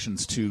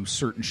reactions to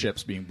certain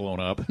ships being blown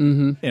up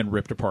and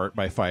ripped apart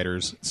by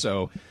fighters.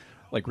 So,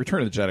 like,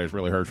 Return of the Jedi is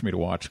really hard for me to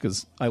watch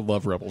because I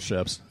love Rebel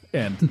ships.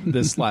 And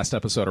this last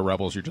episode of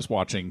Rebels, you're just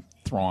watching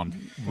Thrawn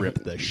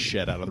rip the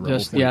shit out of the Rebel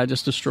fleet.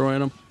 just destroying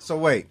them. So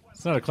wait,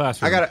 It's not a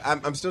classroom.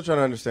 I'm still trying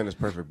to understand this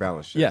perfect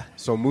balance shit. Yeah.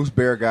 So Moose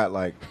Bear got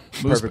like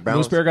Moose, perfect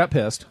balance. Moose Bear got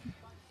pissed,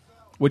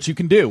 which you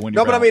can do when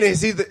you're No, but I mean,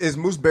 balanced. is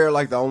Moose Bear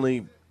like the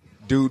only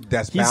dude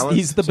that's balanced?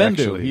 He's the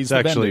Bendu. He's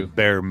It's the actually Bendu.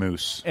 Bear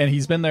Moose. And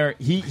he's been there.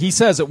 He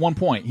says at one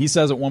point, he's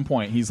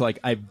like,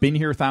 I've been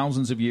here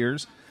thousands of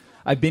years.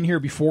 I've been here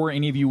before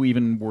any of you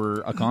even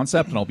were a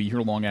concept, and I'll be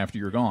here long after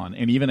you're gone.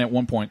 And even at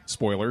one point,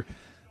 spoiler,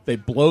 they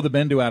blow the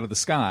Bendu out of the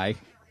sky.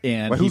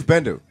 And Wait, who's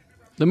Bendu?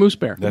 The Moose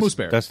Bear. Moose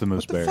Bear. That's the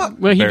Moose Bear. fuck?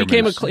 Well, he Bear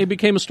became Moose. he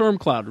became a storm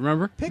cloud.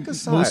 Remember? Pick a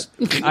side.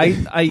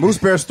 I Moose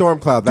Bear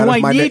Stormcloud. That do is I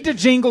my need to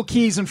jingle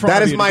keys in front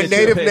That of is you? my to get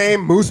you native to pick?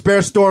 name, Moose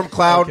Bear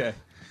Stormcloud. Okay.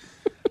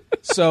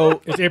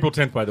 So It's April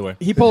 10th, by the way.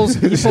 he pulls a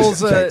Ben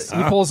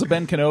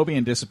Kenobi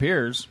and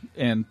disappears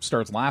and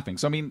starts laughing.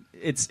 So I mean,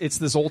 it's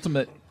this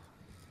ultimate.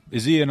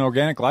 Is he an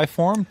organic life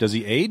form? Does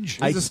he age?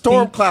 He's a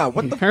Stormcloud.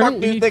 What the fuck do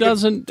Apparently, you he think?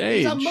 doesn't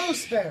age. He's a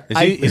moose bear.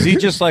 Is he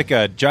just like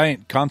a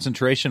giant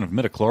concentration of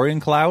midichlorian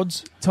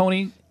clouds?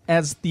 Tony,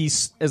 as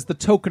the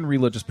token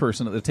religious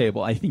person at the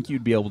table, I think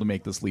you'd be able to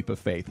make this leap of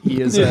faith. He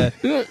is a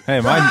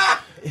Hey,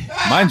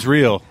 mine's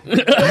real.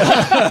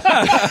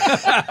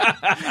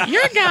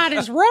 Your God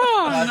is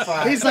wrong.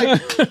 He's like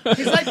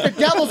the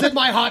devil's in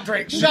my hot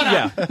drink. Shut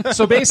up. yeah.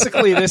 So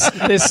basically,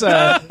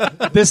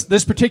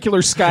 this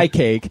particular sky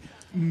cake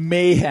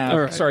may have. All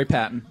right. Sorry,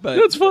 Patton, but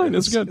That's fine.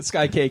 That's good.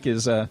 Sky cake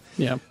is.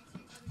 Yeah.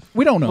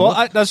 We don't know.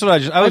 Well, that's what I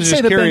was I'd say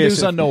just that curious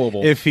Bendu's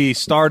unknowable. if he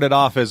started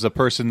off as a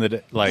person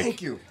that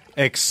Thank you.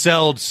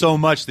 excelled so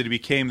much that he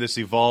became this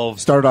evolved.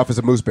 Started off as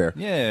a Moose Bear.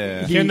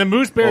 Yeah. Can the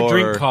Moose Bear Or-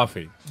 drink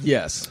coffee?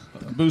 yes,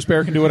 Moose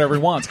Bear can do whatever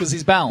he wants because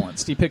he's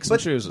balanced. He picks and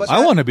chooses. but-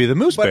 I want to be the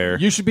Moose But Bear.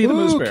 You should be the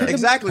Moose Bear.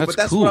 Exactly, That's but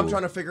that's what I'm cool.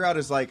 trying to figure out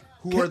is like,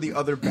 who are the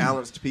other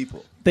balanced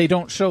people? They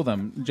don't show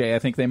them, Jay. I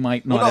think they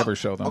might not Well, no, ever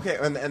show them. Okay,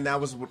 and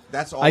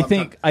that's all. I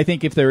I'm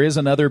think if there is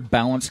another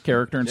balanced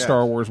character in Yeah.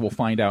 Star Wars, we'll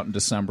find out in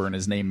December, and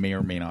his name may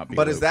or may not be.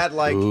 But Luke. is that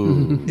like?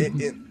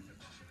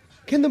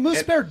 Can the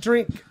moose bear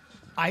drink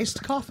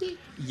iced coffee?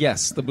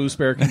 Yes, the Moose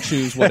Bear can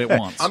choose what it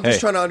wants. I'm just Hey.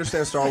 trying to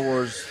understand Star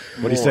Wars.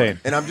 What are you more. saying?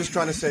 And I'm just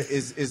trying to say,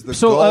 is the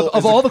So, goal,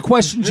 of all the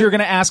questions you're going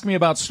to ask me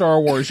about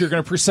Star Wars, you're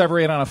going to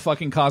perseverate on a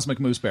fucking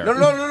cosmic moose bear. No.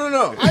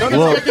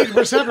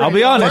 I'll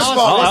be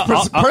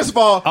honest. First of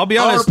all, I'll be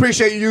I honest. don't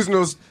appreciate you using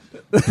those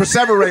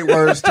perseverate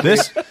words. To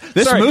This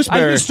Sorry, Moose I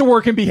Bear. used to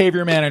work in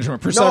behavior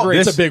management.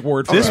 Perseverate's this- a big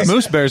word for This us.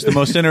 Moose Bear is the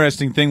most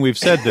interesting thing we've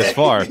said this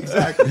far.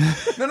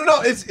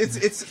 No.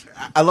 It's.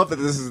 I love that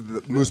this is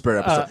the Moose Bear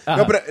episode.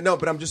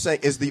 But I'm just saying,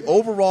 is the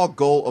overall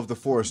goal of the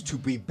Force to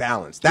be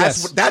balanced?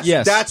 That's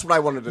what I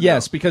wanted to know.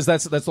 Yes, because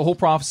that's the whole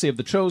prophecy of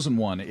the Chosen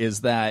One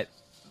is that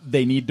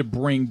they need to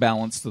bring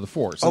balance to the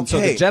Force. And so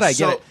the Okay, Jedi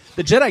so- get it.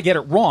 The Jedi get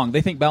it wrong.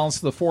 They think balance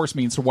to the Force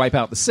means to wipe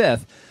out the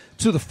Sith.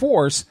 To the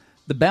Force,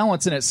 the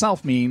balance in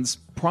itself means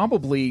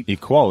probably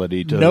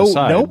Equality to the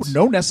sides.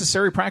 no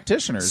necessary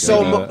practitioners.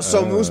 So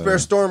Moose Bear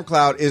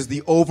Stormcloud is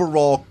the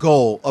overall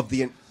goal of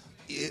the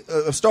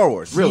of Star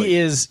Wars. Really,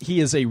 he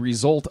is a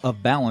result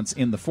of balance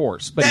in the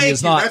Force, but he Thank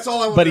is you. not. That's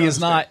all I wanted but to he is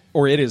not, understand.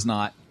 or it is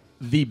not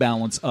the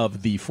balance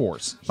of the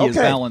Force. He is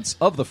Okay. balance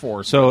of the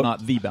Force, So but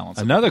not the balance.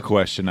 Of Another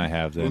question I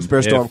have then: Moose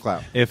Bear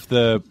Stormcloud. if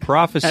the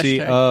prophecy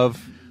Hashtag.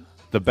 of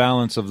the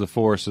balance of the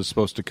Force is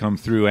supposed to come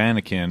through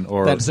Anakin,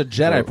 or that is a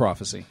Jedi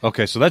prophecy.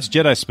 Okay, so that's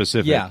Jedi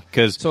specific. Yeah.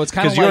 because So it's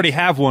kinda you like- already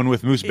have one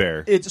with Moose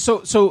Bear. It's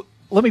so.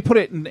 Let me put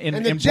it in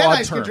And the in broad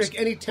Jedi's can terms. drink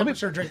any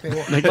temperature drink they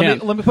want. They Let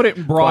can't. me put it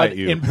in Quiet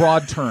you.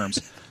 broad terms.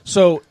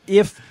 So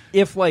if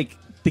like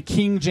the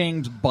King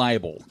James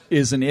Bible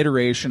is an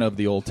iteration of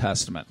the Old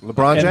Testament.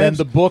 LeBron and James? then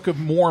the Book of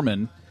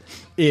Mormon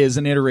is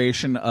an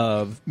iteration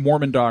of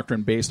Mormon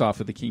doctrine based off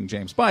of the King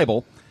James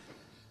Bible.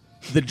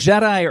 The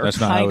Jedi are That's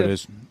not how kind it of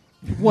is.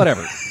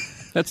 whatever.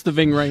 That's the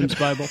Ving Rhames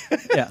Bible.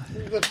 Yeah.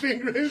 The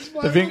Ving Rhames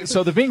Bible.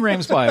 So the Ving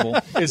Rhames Bible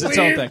is its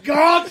own thing.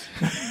 God,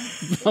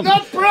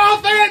 the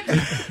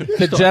prophet.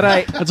 The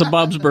Jedi. That's a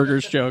Bob's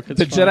Burgers joke. It's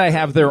The fine. Jedi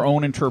have their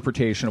own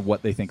interpretation of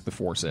what they think the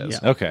Force is.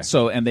 Yeah. Okay.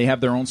 So, and they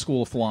have their own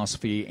school of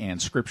philosophy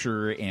and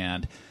scripture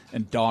and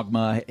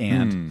dogma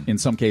and in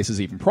some cases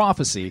even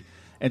prophecy.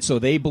 And so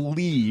they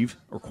believe,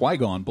 or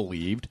Qui-Gon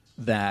believed,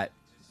 that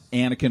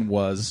Anakin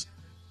was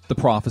the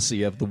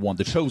prophecy of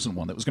the chosen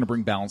one that was going to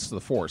bring balance to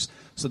the Force.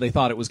 So they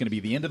thought it was going to be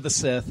the end of the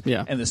Sith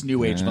and this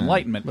new age of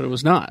enlightenment. But it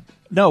was not.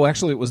 No,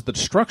 actually, it was the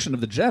destruction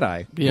of the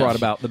Jedi Yes. brought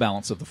about the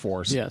balance of the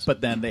Force. Yes.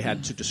 But then they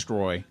had to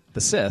destroy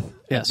the Sith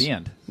Yes. at the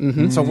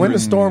end. So when do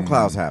storm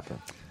clouds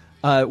happen?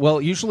 Well,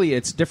 usually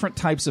it's different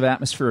types of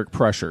atmospheric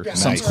pressure. Yeah.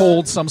 Some's Nice.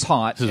 cold, some's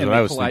hot, This is and what they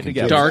I was collide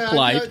thinking, together. too. Dark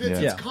light.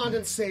 It's Yeah.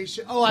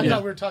 condensation. Oh, I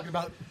thought we were talking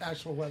about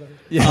actual weather.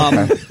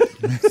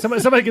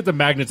 Somebody get the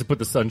magnets and put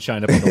the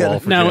sunshine up on the wall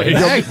for Now,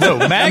 Jay. No,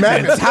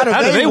 magnets. How do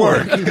they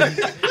work? work?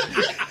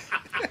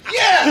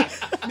 Yeah!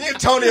 Me and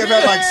Tony have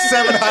had like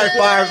 7 high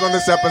fives on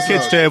this episode.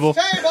 Kids table.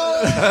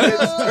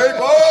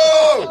 Table!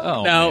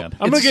 Oh, Now, man.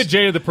 I'm going to get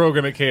Jay to the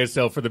program at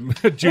KSL for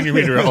the junior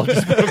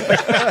meteorologist.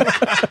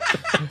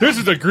 This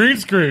is a green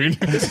screen.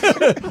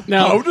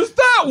 now does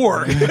that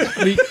work?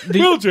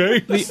 Will Jay?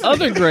 the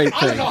other great I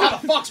don't thing. know how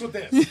to fucks with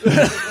this.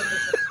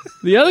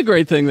 The other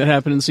great thing that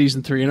happened in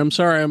season 3, and I'm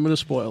sorry I'm going to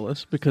spoil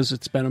this because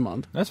it's been a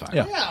month, That's fine.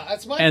 Yeah. Yeah,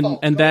 that's my and fault.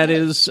 and Go that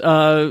ahead. is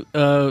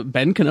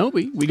Ben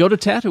Kenobi. We go to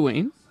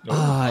Tatooine,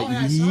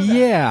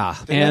 Yeah.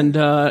 and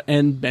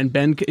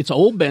Ben. It's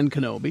old Ben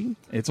Kenobi,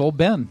 It's old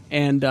Ben.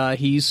 and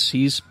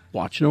he's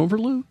watching over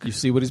Luke. You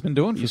see what he's been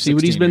doing? You see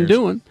what he's been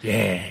doing. Yeah.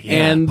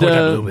 And Pour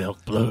that blue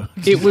milk, blue.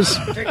 it was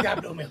Take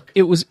that blue milk.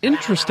 it was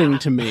interesting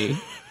to me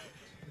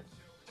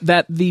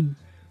that the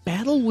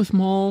battle with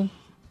Maul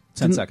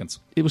 10 seconds.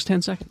 it was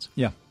 10 seconds.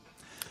 Yeah.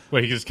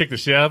 Wait, he just kicked the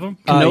shit out of him?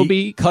 Kenobi-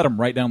 He cut him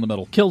right down the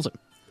middle. Kills him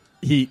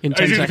He in Is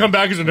 10 he going to seconds. come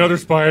back as another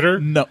spider?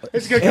 no.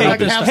 It's going to come like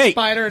this half time.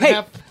 spider and Hey,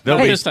 half...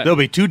 There'll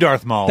be 2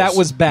 Darth Mauls. That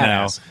was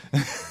badass.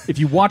 If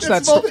you watch that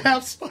It's both story,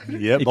 half spider.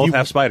 Yeah, both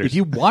have spiders. If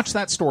you watch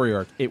that story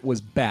arc, it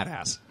was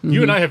badass.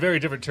 You and I have very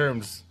different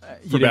terms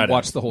You for didn't badass.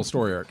 watch the whole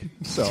story arc,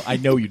 so I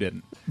know you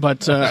didn't.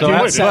 But So wait,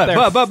 I sat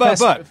there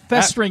but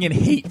festering in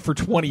hate for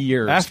 20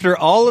 years. after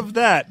all of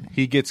that,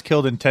 he gets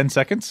killed in 10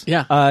 seconds?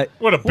 yeah,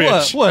 What a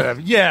bitch.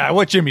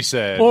 What Jimmy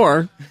said.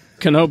 or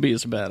Kenobi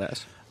is a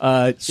badass.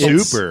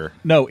 Super.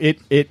 No,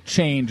 it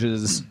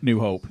changes New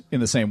Hope in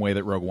the same way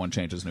that Rogue One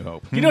changes New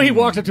Hope. You know, he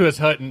walked up to his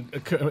hut and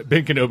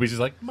Ben Kenobi's just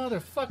like,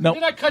 motherfucker, No.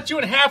 did I cut you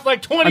in half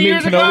like 20 I mean,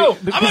 years Kenobi- ago?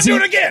 I'm gonna do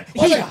it again.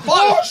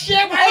 Oh, shit!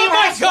 Oh,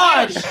 my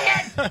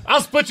God!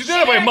 I'll split you the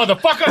other way,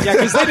 motherfucker.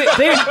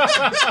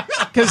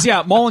 Yeah,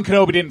 because Maul and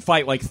Kenobi didn't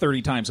fight like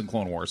 30 times in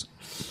Clone Wars.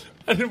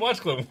 I didn't watch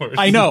Clone Wars.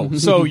 I know.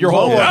 So your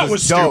whole That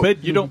was dope.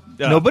 stupid. You don't.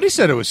 Nobody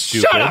said it was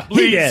stupid. Shut up, He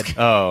please. did.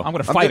 Oh. I'm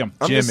gonna fight him.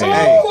 I'm just Jimmy.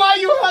 saying, Oh, why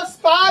you have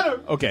spider?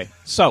 Okay,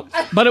 so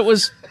But it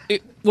was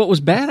what was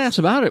badass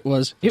about it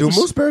was it Do was,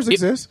 moose bears it-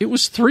 exist? It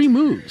was 3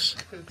 moves.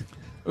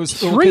 it was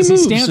Three because he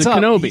moves stands to up.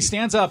 Kenobi. He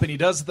stands up and he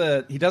does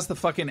the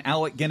fucking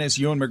Alec Guinness,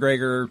 Ewan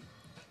McGregor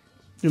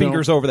You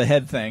fingers know. over the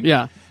head thing.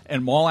 Yeah.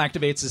 And Maul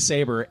activates his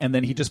saber, and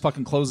then he just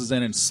fucking closes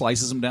in and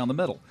slices him down the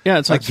middle. Yeah,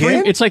 it's like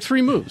Again? it's like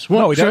 3 moves.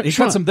 No, he Shut- cuts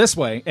shut him this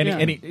way, and,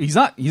 Yeah.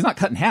 he's not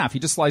cut in half. He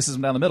just slices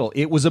him down the middle.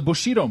 It was a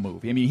Bushido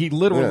move. I mean, he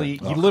literally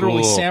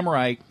cool.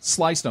 samurai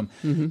sliced him.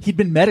 Mm-hmm. He'd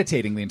been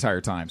meditating the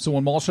entire time. So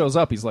when Maul shows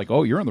up, he's like,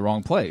 "Oh, you're in the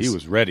wrong place." He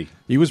was ready.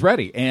 He was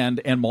ready,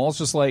 and Maul's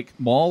just like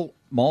Maul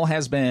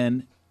has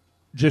been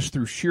just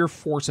through sheer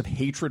force of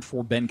hatred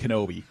for Ben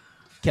Kenobi,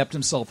 kept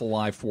himself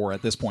alive for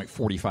at this point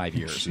 45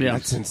 years. Yeah.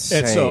 That's insane.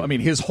 And so, I mean,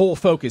 his whole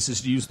focus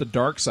is to use the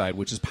dark side,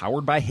 which is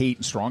powered by hate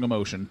and strong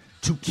emotion,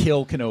 to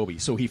kill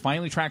Kenobi. So he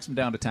finally tracks him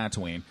down to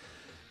Tatooine,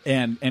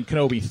 and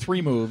Kenobi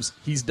 3 moves,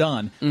 he's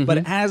done.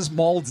 But as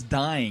Maul's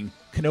dying,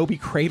 Kenobi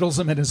cradles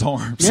him in his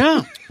arms.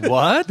 Yeah.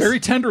 What?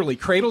 Very tenderly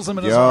cradles him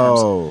in his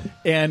Yo.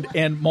 arms.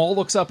 And Maul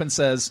looks up and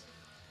says,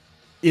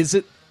 Is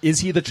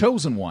he the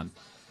chosen one?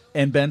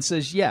 And Ben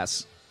says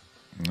yes.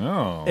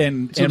 Oh.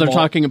 And So they're Maul-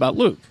 talking about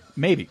Luke.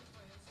 maybe.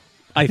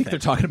 I think they're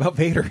talking about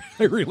Vader.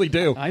 I really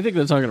do. I think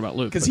they're talking about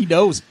Luke. Because but- he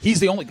knows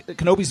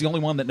Kenobi's the only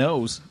one that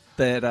knows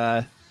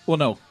that. Well,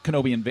 no,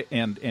 Kenobi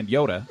and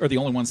Yoda are the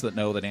only ones that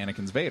know that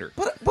Anakin's Vader.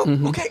 But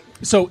okay.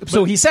 So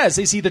he says,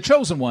 is he the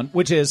chosen one?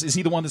 Which is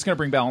he the one that's going to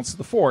bring balance to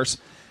the Force?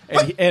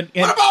 And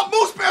What about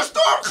Moose Bear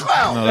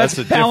Stormcloud? No, that's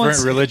a balance.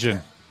 different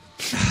religion.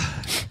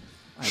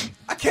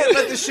 I can't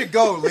let this shit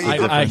go, Lee. No,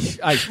 because I'm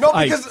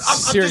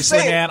just seriously,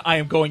 saying. man, I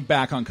am going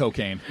back on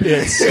cocaine.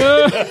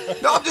 No,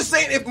 I'm just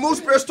saying, if Moose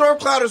Bear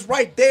Stormcloud is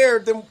right there,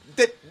 then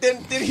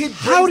he.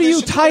 How do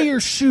you tie your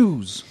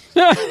shoes?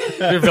 They're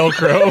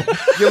Velcro.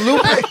 You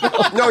loop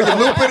it. No, you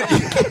loop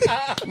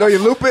it. No, you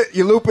loop it.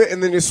 You loop it,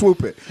 and then you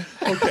swoop it.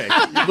 Okay,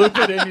 you loop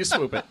it and you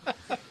swoop it.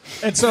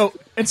 And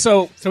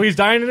so he's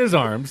dying in his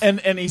arms. And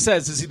he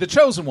says, "Is he the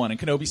chosen one?" And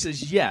Kenobi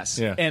says, "Yes."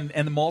 Yeah. And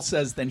the Maul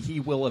says, "Then he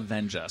will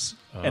avenge us."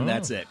 And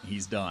that's it.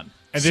 He's done.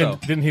 And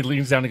then he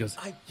leans down and goes,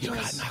 "You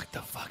got knocked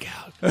the fuck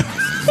out."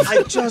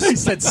 He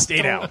said,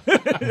 "Stayed out."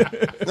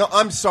 No,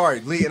 I'm sorry,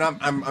 Lee, and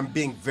I'm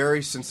being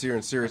very sincere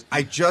and serious.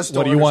 I just don't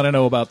What do you want to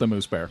know about the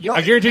Moose Bear?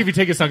 I guarantee if you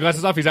take his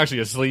sunglasses off, he's actually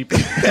asleep.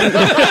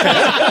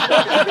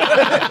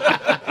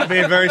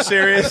 Being very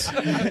serious.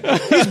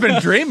 He's been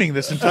dreaming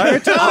this entire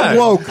time.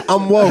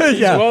 I'm woke.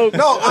 Yeah.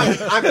 No,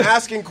 I'm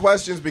asking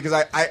questions because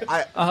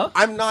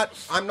I'm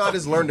not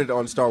as learned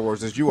on Star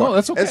Wars as you are. No,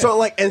 that's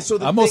okay. And so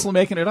the I'm mostly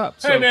making it up.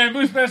 So. Hey man,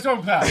 Moose Bear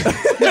Storm Cloud.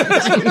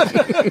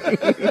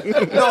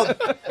 No,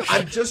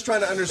 I'm just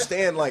trying to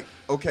understand. Like,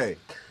 okay,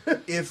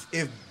 if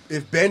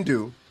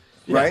Bendu,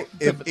 right?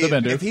 the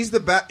Bendu. If he's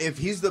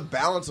the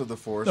balance of the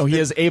Force. No, he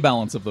is a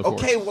balance of the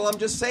Force. Okay, well, I'm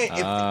just saying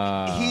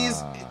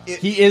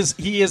He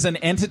is an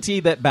entity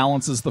that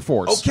balances the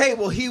Force. Okay,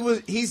 well,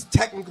 he's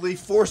technically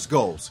Force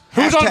goals.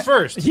 Who's on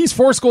first? He's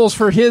Force goals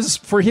for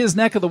his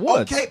neck of the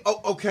woods. Okay,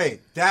 okay,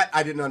 that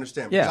I didn't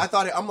understand. Yeah. Because I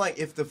thought I'm like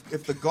if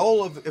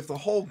the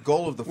whole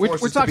goal of the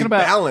Force We're is talking to be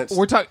about balanced.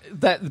 We're talking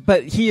that,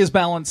 but he is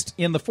balanced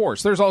in the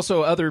Force. There's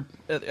also other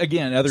things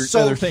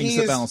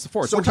that balance the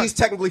Force. So he's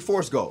technically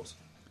Force goals.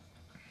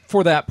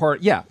 For that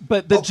part, yeah.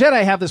 But the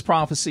Jedi have this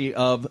prophecy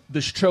of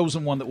the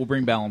chosen one that will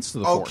bring balance to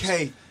the Force.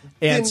 Okay,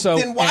 and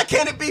then why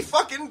can't it be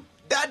fucking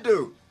that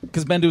dude?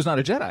 Because Bendu's not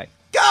a Jedi.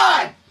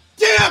 God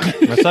damn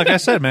it! That's like I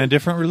said, man.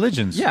 Different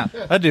religions. Yeah.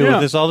 I deal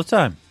with this all the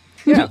time.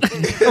 Yeah.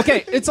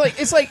 Okay. It's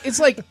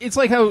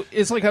like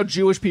how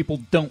Jewish people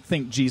don't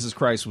think Jesus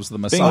Christ was the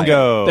Messiah.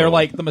 Bingo. They're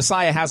like the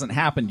Messiah hasn't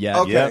happened yet.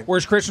 Okay. Yep.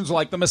 Whereas Christians are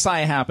like the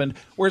Messiah happened.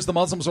 Whereas the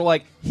Muslims are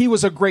like he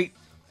was a great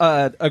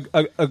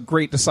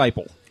great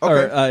disciple.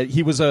 Okay. Or,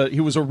 he was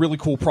a really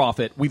cool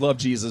prophet. We love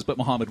Jesus, but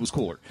Muhammad was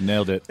cooler.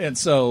 Nailed it. And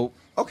so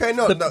Okay,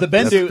 no, the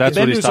Bendu That's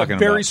what he's is a talking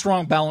very about.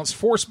 strong balanced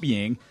Force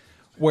being.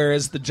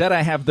 Whereas the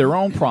Jedi have their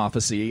own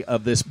prophecy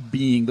of this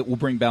being that will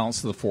bring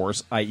balance to the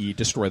Force, i.e.,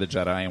 destroy the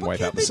Jedi and wipe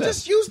can't out they the Sith.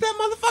 just use that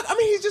motherfucker? I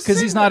mean, he's just Because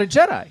he's not a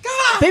Jedi.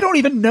 God! They don't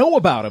even know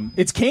about him.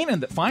 It's Kanan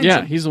that finds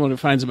Yeah, him. he's the one who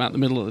finds him out in the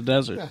middle of the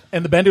desert.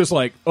 And the Bendu's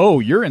like, "Oh,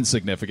 you're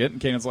insignificant."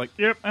 And Kanan's like,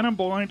 "Yep, and I'm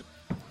blind."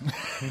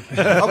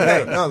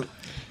 Okay, no,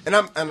 and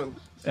I'm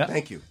Yeah.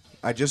 thank you.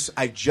 I just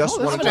I'm wanted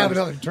gonna to have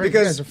another drink. because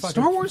You guys are fucking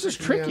Star Wars is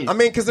tricky. I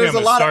mean, because there's Yeah,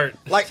 a but lot start.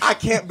 of like I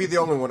can't be the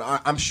only one.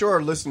 I'm sure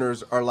our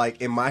listeners are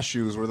like in my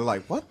shoes where they're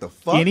like, "What the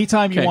fuck?"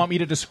 Anytime you Okay. want me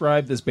to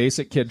describe this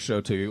basic kid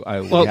show to you, I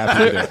will Well, be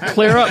happy to do it.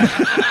 clear up.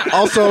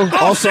 Also,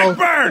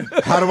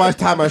 how do I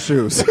tie my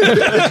shoes? It's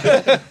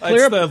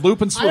the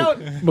loop and I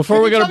swoop. don't, Before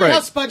can we you go to tell me break. how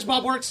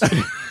SpongeBob works?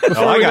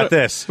 Oh, I got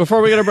this.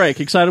 Before we go to break,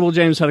 Excitable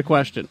James had a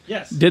question.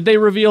 Yes. Did they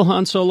reveal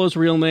Han Solo's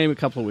real name a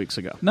couple of weeks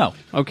ago? No,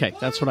 Okay,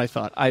 that's what I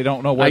thought. I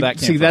don't know where that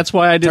came see. from. That's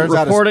why I didn't Turns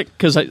out report it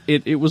because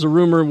it was a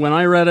rumor when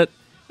I read it,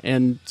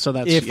 and so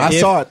that's If- I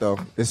saw it though.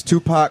 It's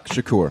Tupac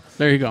Shakur.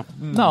 there. You go.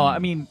 No, I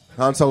mean,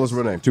 Han Solo's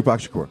real name, Tupac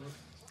Shakur.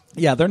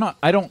 yeah, they're not.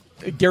 I don't.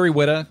 Gary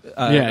Whitta.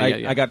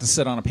 Yeah. I got to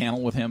sit on a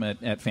panel with him at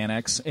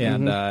FanX,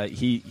 and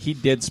he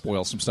did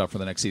spoil some stuff for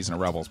the next season of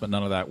Rebels, but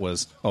none of that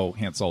was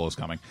Han Solo's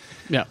coming.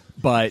 Yeah.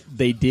 But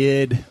they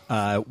did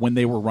when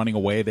they were running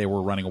away. They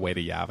were running away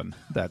to Yavin.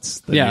 That's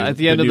the Yeah, new, at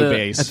the end of new the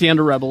base. at the end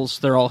of Rebels,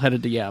 they're all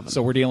headed to Yavin.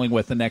 So we're dealing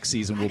with the next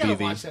season I will gotta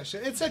be watch the. that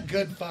shit. It's a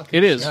good fucking.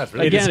 it is. Yeah, it's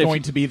really It is Again, if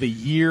going to be the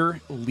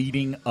year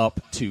leading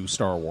up to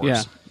Star Wars.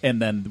 Yeah. And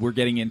then we're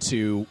getting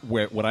into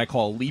what I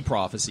call Lee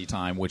prophecy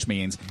time, which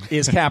means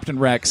is Captain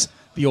Rex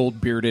the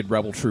old bearded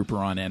rebel trooper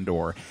on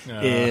Endor?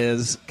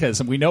 Is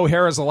because we know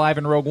Hera's alive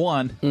in Rogue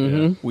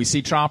One. We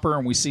see Chopper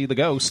and we see the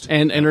Ghost.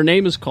 and her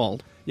name is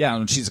called. Yeah,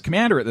 and she's a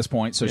commander at this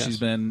point, so Yes.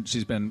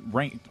 she's been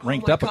ranked Oh my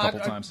up a God, couple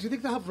times. Do you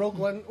think they'll have Rogue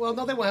One? Well,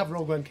 no, they won't have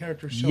Rogue One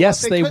characters show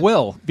Yes, up. they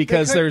will,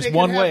 because they could- there's they could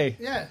one have- way.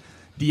 Yeah,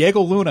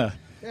 Diego Luna,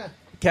 yeah.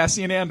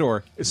 Cassian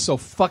Andor, is so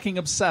fucking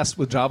obsessed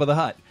with Jabba the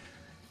Hutt.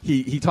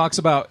 He talks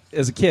about,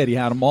 as a kid, he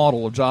had a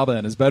model of Jabba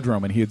in his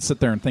bedroom, and he'd sit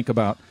there and think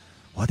about,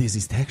 what is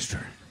his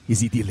texture? Is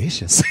he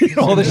delicious?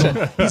 All this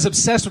shit. He's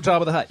obsessed with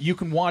Jabba the Hutt. You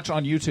can watch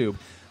on YouTube.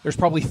 There's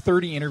probably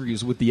 30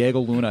 interviews with Diego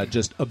Luna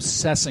just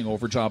obsessing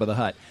over Jabba the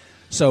Hutt.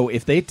 So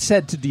if they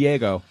said to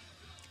Diego,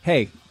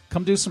 hey,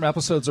 come do some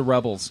episodes of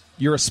Rebels.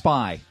 You're a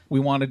spy. We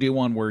want to do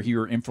one where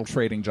you're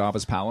infiltrating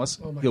Jabba's palace.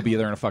 He'll be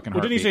there in a fucking Well,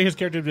 heartbeat. didn't he say his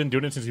character had been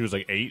doing it since he was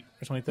like 8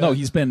 or something like that? No,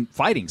 he's been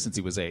fighting since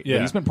he was 8. Yeah.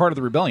 He's been part of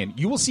the rebellion.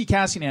 You will see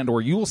Cassian Andor.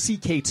 You will see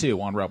K2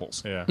 on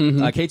Rebels. Yeah.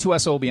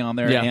 K2SO will be on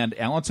there. Yeah. And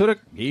Alan Tudyk,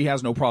 he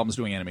has no problems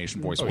doing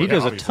animation voice work. He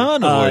does a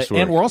ton of voice work.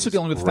 And we're also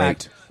dealing with the Great.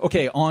 fact,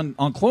 okay, on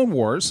Clone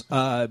Wars,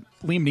 Liam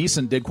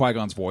Neeson did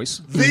Qui-Gon's voice.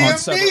 Liam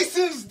on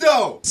Neeson's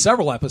though.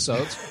 several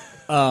episodes.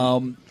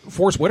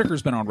 Forrest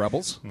Whitaker's been on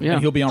Rebels. Yeah.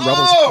 And he'll be on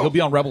Rebels. Oh! He'll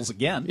be on Rebels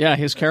again. Yeah,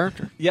 his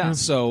character. Yeah,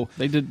 so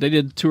They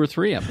did 2 or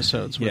 3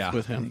 episodes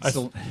with him.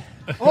 So-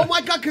 Oh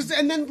my God! Because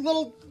and then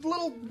little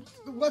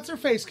what's her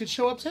face could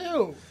show up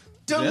too.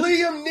 To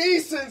Liam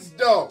Neeson's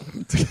though.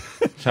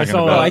 Talking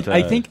saw- about,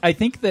 I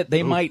think that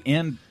they might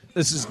end.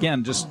 This is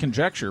again just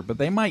conjecture, but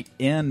they might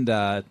end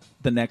the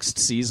next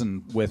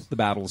season with the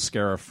Battle of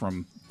Scarif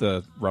from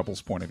the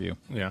Rebels' point of view.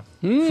 Yeah.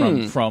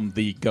 From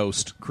the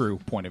Ghost crew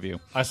point of view.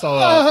 I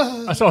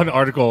saw an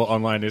article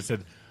online that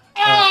said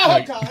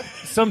God.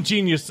 some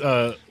genius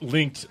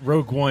linked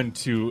Rogue One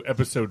to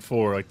Episode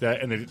 4 like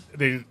that, and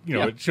they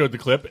it showed the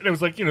clip, and it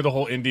was like the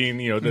whole ending,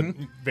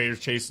 the Vader's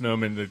chasing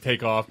them and the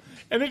takeoff,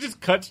 and it just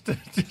cuts to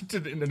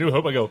A New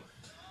Hope. I go,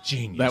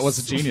 genius. That was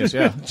a genius,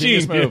 yeah.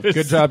 Genius move.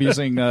 Good job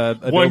using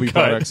Adobe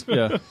products.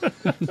 Yeah,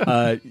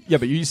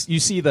 but you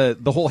see the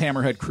whole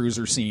Hammerhead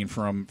cruiser scene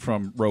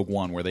from Rogue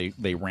One where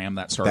they ram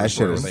that Star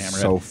Destroyer with the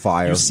Hammerhead. So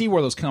fire. You see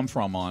where those come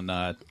from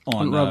on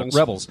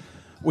Rebels.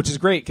 Which is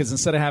great because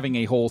instead of having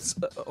a whole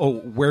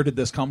where did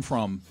this come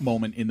from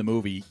moment in the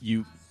movie,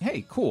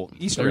 hey, cool,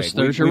 Easter egg.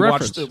 There's your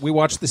reference. We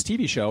watched this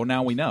TV show,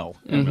 now we know.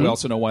 And we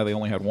also know why they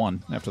only had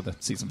one after the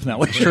season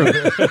finale. True.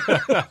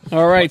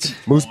 All right.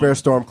 Moose Bear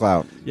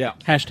Stormcloud. Yeah.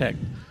 Hashtag.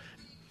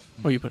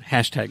 Oh, you put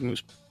hashtag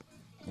Moose.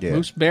 Yeah.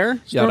 Moose Bear?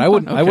 Yeah, I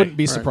wouldn't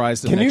be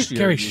surprised if next year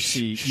Gary, you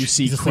see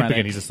he's asleep Krennic.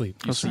 again. He's asleep.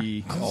 You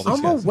see all these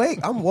I'm guys. awake.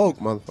 I'm woke,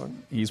 motherfucker.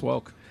 He's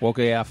woke. Woke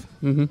AF.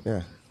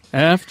 Yeah.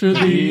 After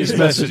these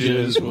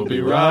messages, we'll be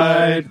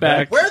right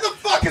back. Where the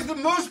fuck is the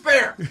Moose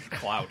Bear?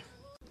 Cloud.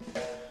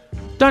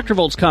 Dr.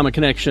 Volt's Comic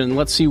Connection.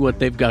 Let's see what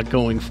they've got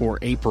going for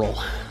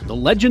April. The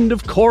Legend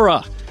of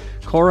Korra.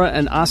 Korra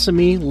and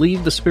Asami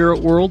leave the spirit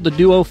world. The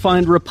duo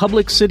find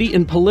Republic City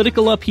in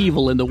political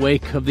upheaval in the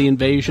wake of the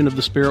invasion of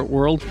the spirit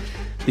world.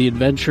 The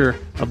adventure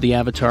of the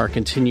Avatar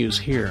continues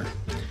here.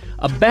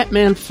 A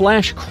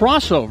Batman-Flash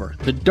crossover.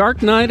 The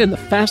Dark Knight and the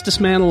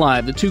Fastest Man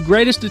Alive, the two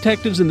greatest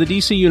detectives in the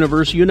DC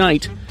Universe,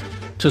 unite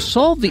to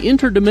solve the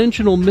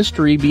interdimensional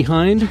mystery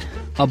behind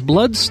a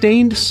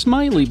blood-stained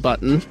smiley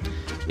button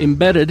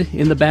embedded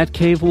in the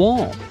Batcave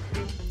wall.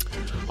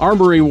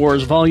 Armory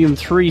Wars Volume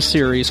 3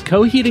 series,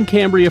 Coheed and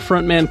Cambria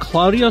frontman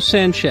Claudio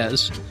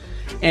Sanchez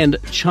and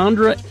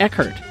Chandra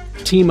Eckert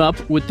team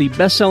up with the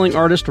best-selling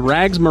artist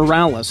Rags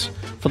Morales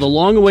for the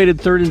long-awaited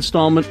third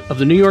installment of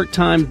the New York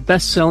Times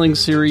best-selling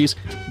series,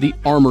 The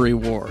Armory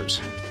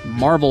Wars.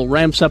 Marvel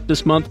ramps up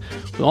this month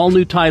with all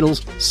new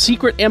titles,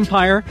 Secret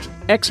Empire,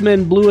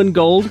 X-Men Blue and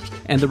Gold,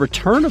 and the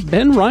return of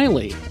Ben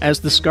Reilly as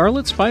the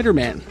Scarlet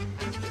Spider-Man.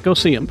 Go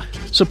see him.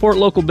 Support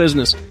local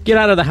business. Get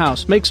out of the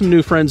house. Make some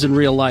new friends in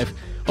real life.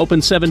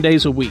 Open 7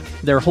 days a week.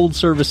 Their hold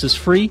service is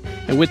free,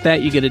 and with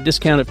that you get a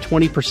discount of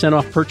 20%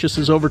 off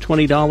purchases over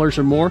 $20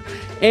 or more,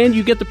 and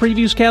you get the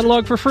previews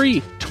catalog for free.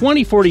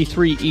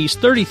 2043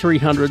 East,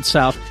 3300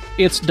 South.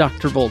 It's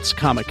Dr. Volt's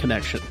Comic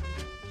Connection.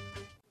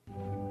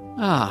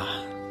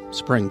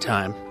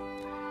 Springtime.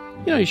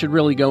 You should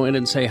really go in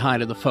and say hi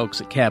to the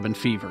folks at Cabin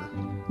Fever.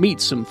 Meet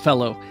some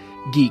fellow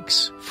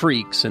geeks,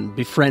 freaks, and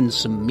befriend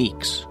some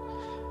meeks.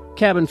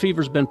 Cabin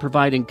Fever's been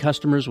providing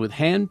customers with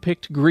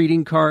hand-picked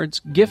greeting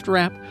cards, gift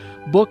wrap,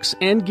 books,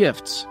 and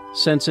gifts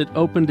since it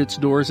opened its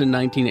doors in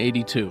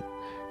 1982.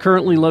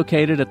 Currently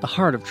located at the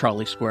heart of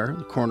Trolley Square,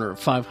 the corner of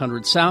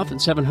 500 South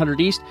and 700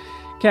 East,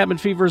 Cabin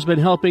Fever has been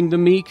helping the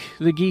meek,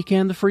 the geek,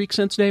 and the freak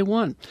since day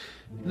one.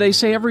 They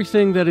say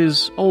everything that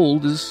is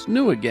old is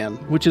new again,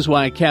 which is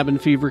why Cabin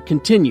Fever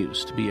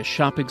continues to be a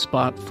shopping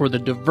spot for the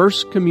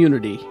diverse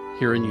community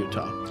here in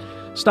Utah.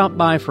 Stop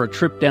by for a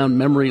trip down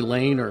memory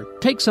lane or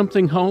take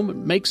something home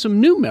and make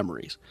some new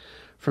memories.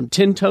 From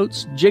tin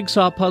totes,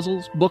 jigsaw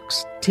puzzles,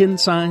 books, tin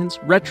signs,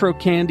 retro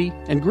candy,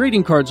 and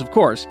greeting cards, of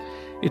course,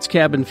 it's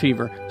Cabin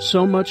Fever,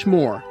 so much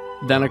more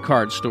than a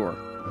card store.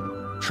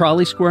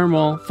 Trolley Square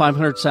Mall,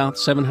 500 South,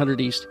 700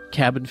 East,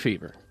 Cabin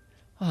Fever.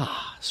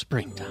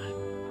 Springtime.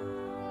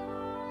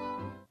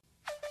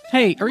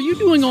 Hey, are you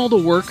doing all the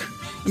work?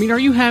 Are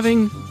you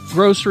having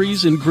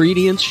groceries,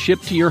 ingredients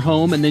shipped to your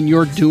home and then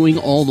you're doing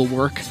all the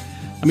work?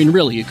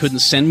 Really, you couldn't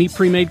send me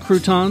pre-made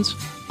croutons?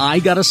 I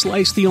gotta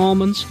slice the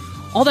almonds?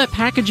 All that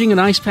packaging and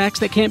ice packs,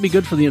 that can't be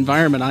good for the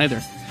environment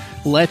either.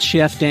 Let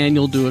Chef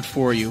Daniel do it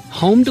for you.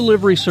 Home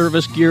delivery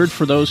service geared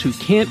for those who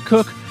can't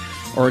cook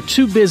or are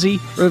too busy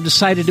or have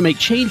decided to make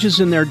changes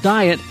in their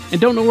diet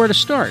and don't know where to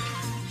start.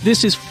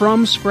 This is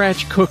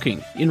from-scratch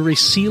cooking in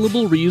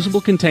resealable,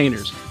 reusable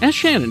containers. Ask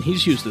Shannon,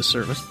 he's used this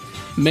service.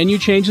 Menu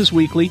changes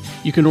weekly.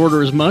 You can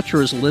order as much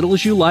or as little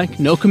as you like.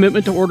 No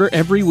commitment to order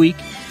every week.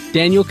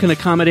 Daniel can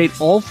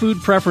accommodate all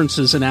food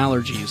preferences and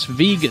allergies.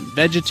 Vegan,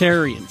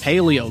 vegetarian,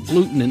 paleo,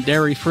 gluten, and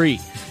dairy-free.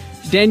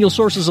 Daniel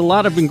sources a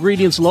lot of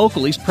ingredients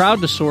local. He's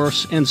proud to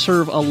source and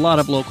serve a lot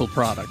of local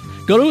product.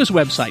 Go to his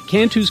website,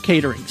 Cantus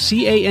Catering,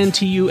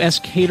 Cantus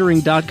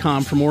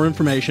Catering.com for more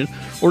information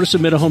or to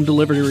submit a home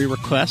delivery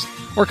request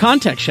or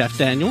contact Chef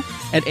Daniel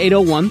at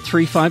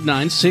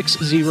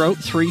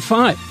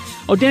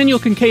 801-359-6035. Daniel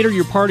can cater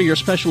your party or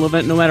special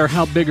event no matter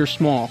how big or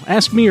small.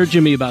 Ask me or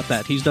Jimmy about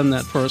that. He's done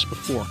that for us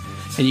before.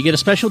 And you get a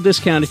special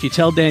discount if you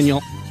tell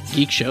Daniel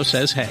Geek Show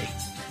says hey.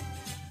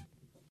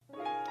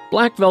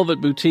 Black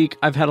Velvet Boutique.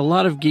 I've had a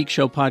lot of Geek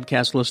Show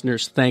podcast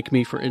listeners thank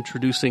me for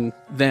introducing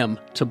them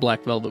to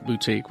Black Velvet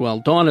Boutique. Well,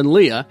 Dawn and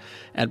Leah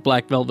at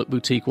Black Velvet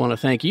Boutique want to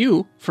thank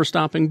you for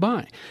stopping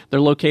by.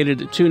 They're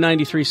located at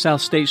 293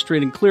 South State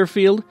Street in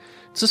Clearfield.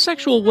 It's a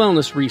sexual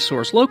wellness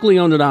resource, locally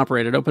owned and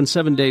operated, open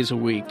 7 days a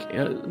week.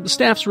 The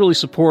staff's really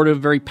supportive,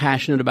 very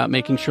passionate about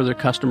making sure their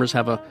customers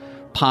have a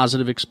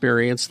positive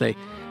experience. They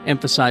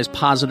emphasize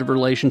positive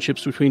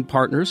relationships between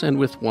partners and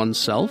with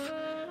oneself.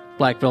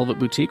 Black Velvet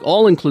Boutique,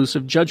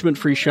 all-inclusive,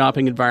 judgment-free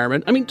shopping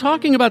environment. I mean,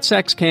 talking about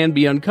sex can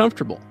be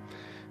uncomfortable,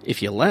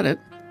 if you let it.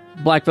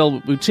 Black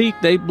Velvet Boutique,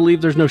 they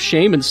believe there's no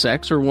shame in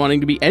sex or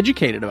wanting to be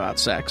educated about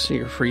sex.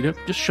 You're free to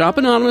just shop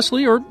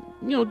anonymously or,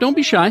 don't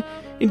be shy.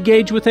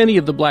 Engage with any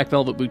of the Black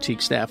Velvet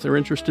Boutique staff. They're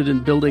interested in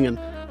building an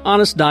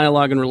honest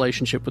dialogue and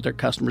relationship with their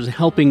customers,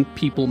 helping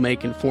people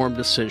make informed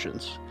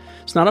decisions.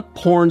 It's not a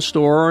porn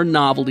store or a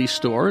novelty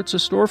store. It's a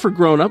store for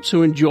grown-ups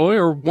who enjoy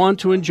or want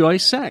to enjoy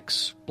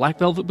sex. Black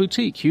Velvet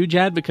Boutique, huge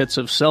advocates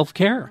of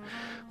self-care,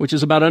 which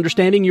is about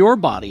understanding your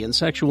body and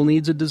sexual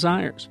needs and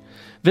desires.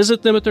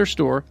 Visit them at their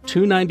store,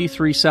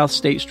 293 South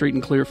State Street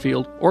in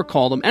Clearfield, or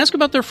call them. Ask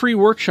about their free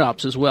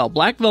workshops as well.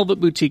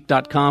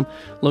 BlackVelvetBoutique.com,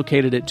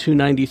 located at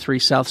 293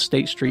 South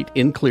State Street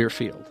in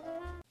Clearfield.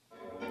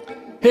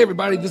 Hey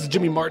everybody, this is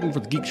Jimmy Martin for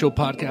the Geek Show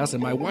Podcast,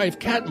 and my wife,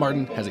 Kat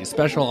Martin, has a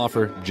special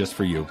offer just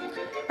for you.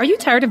 Are you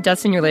tired of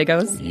dusting your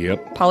Legos?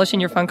 Yep. Polishing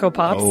your Funko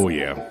Pops? Oh,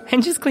 yeah.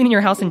 And just cleaning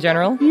your house in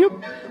general? Yep.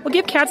 Well,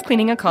 give Kat's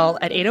Cleaning a call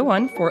at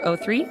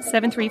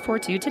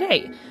 801-403-7342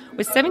 today.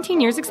 With 17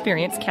 years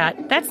experience,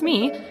 Kat, that's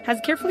me, has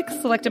carefully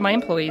selected my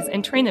employees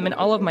and trained them in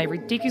all of my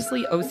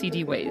ridiculously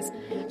OCD ways.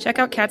 Check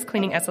out Kat's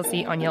Cleaning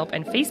SLC on Yelp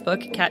and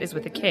Facebook, Kat is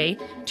with a K,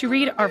 to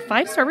read our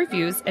 5-star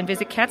reviews and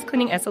visit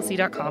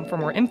catscleaningslc.com for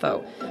more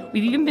info.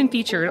 We've even been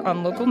featured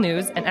on local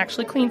news and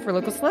actually cleaned for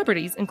local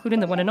celebrities, including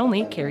the one and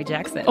only Carrie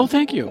Jackson. Oh,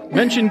 thank you.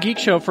 Mention Geek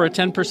Show for a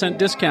 10%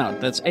 discount.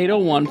 That's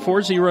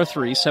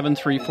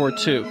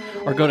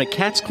 801-403-7342. Or go to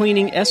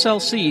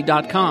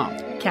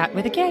catscleaningslc.com. Kat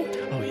with a K.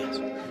 Oh, yes.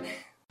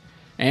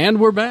 And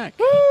we're back.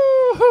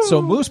 Woo-hoo.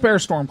 So Moose Bear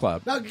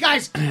Stormcloud. Now,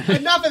 guys,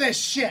 enough of this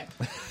shit.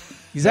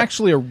 He's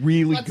actually a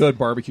really good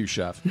barbecue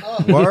chef.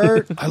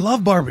 Word. I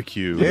love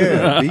barbecue.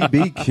 Yeah,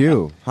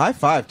 BBQ. High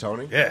five,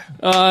 Tony.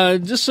 Yeah.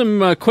 Just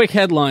some quick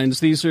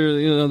headlines. These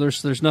are,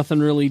 there's nothing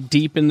really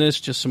deep in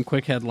this, just some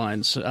quick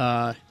headlines.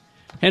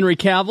 Henry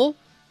Cavill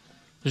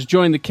has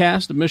joined the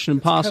cast of Mission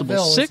Impossible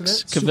Cavill, 6.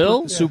 isn't it?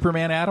 Cavill.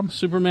 Superman Adam.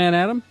 Superman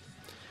Adam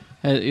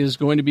is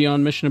going to be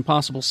on Mission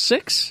Impossible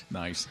 6.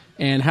 Nice.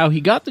 And how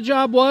he got the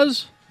job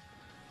was...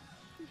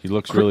 He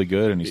looks really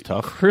good and he's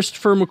tough.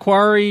 Christopher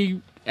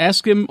McQuarrie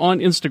asked him on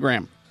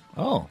Instagram.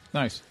 Oh,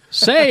 nice.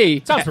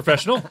 Say... Sounds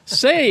professional.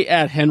 Say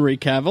at Henry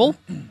Cavill,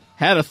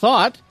 had a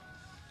thought.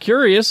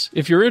 Curious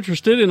if you're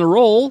interested in a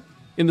role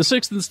in the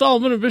 6th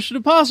installment of Mission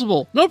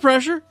Impossible. No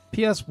pressure.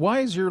 P.S. Why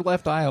is your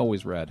left eye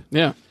always red?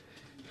 Yeah.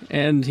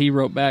 And he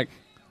wrote back,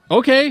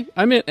 okay,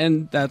 I'm in.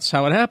 And that's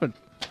how it happened.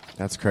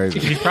 That's crazy.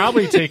 He's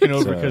probably taking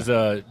over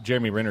because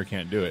Jeremy Renner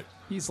can't do it.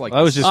 He's like,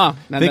 I was just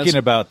thinking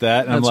about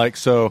that, and I'm like,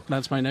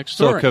 that's my next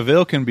story. So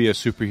Cavill can be a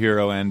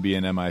superhero and be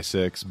an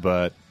MI6,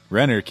 but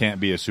Renner can't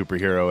be a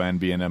superhero and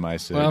be an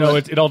MI6. Well, no,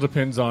 it all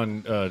depends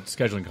on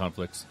scheduling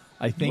conflicts.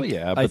 I think. Well,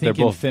 yeah, but I think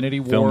they're both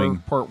Infinity War filming.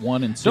 Part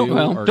 1 and 2.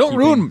 Don't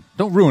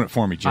ruin it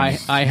for me, Jim.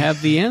 I have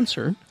the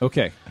answer.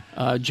 Okay.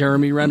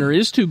 Jeremy Renner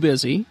is too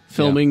busy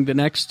filming the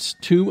next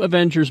 2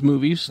 Avengers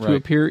movies to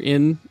appear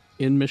in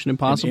Mission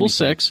Impossible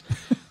 6,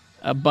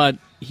 but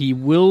he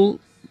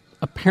will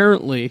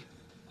apparently.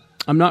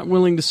 I'm not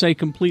willing to say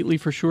completely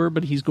for sure,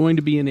 but he's going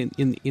to be in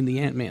the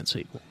Ant-Man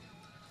sequel.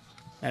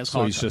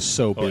 So he's just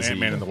so busy.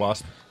 Ant-Man and the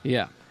Wasp.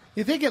 Yeah.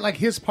 You think it like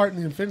his part in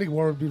the Infinity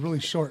War would be really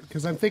short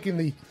because I'm thinking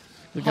the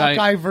guy-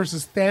 Hawkeye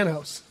versus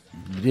Thanos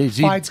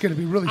fight's going to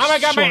be really. Oh my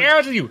God! short. My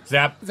arrows at you,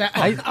 Zap.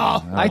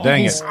 I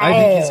think he's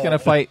going to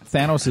fight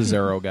Thanos'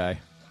 arrow guy.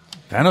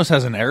 Thanos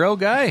has an arrow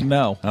guy?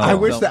 No. Oh. I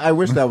wish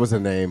that was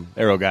a name.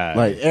 Arrow guy.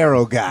 Like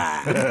Arrow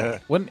Guy.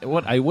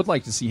 What I would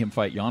like to see him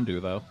fight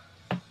Yondu though.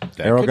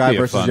 That Arrow could Guy be a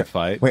versus fun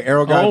fight. Wait,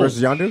 Arrow Guy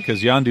versus Yondu?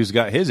 Because Yondu's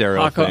got his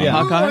arrow thing.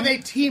 Hawkeye? Or they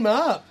team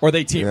up. Or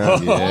they team. Yeah.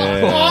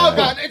 Oh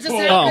God! It's just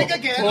happening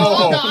again.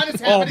 Oh God!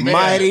 It's happening again.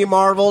 Mighty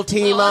Marvel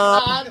team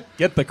up. God.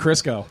 Get the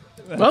Crisco.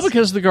 Well,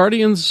 because the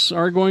Guardians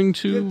are going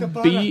to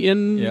be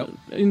in Yep.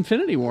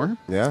 Infinity War.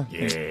 Yeah.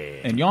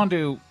 And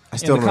Yondu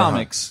still in the don't know how.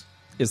 comics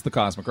is the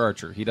cosmic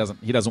archer. He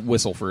doesn't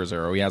whistle for his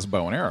arrow. He has a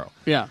bow and arrow.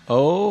 Yeah.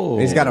 Oh.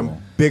 He's got a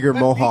bigger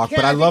mohawk,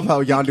 but I love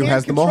how Yondu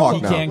has the mohawk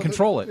He now. can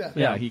control it. Yeah.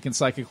 Yeah, he can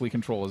psychically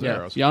control his Yeah.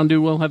 arrows.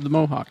 Yondu will have the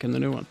Mohawk in the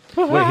new one.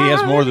 Wait, he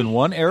has more than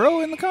one arrow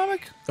in the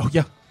comic? Oh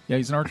yeah, yeah.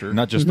 He's an archer.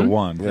 Not just the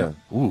one. Yeah.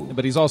 Ooh.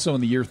 But he's also in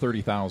the year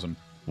 30,000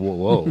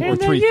 Whoa. or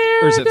 3.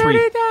 Or is it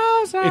 3?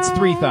 It's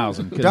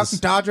 3,000 Duck because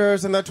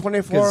Dodgers in the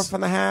 24th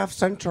and a half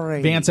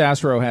century. Vance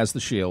Astro has the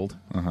shield,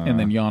 and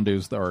then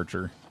Yondu's the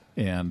archer.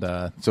 And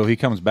So he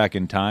comes back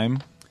in time?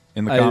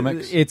 in the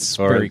comics? It's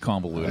very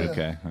convoluted.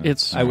 Okay,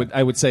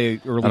 I would say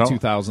early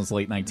 2000s,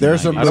 late 1990s.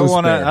 There's some I don't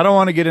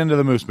want to get into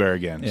the Moose Bear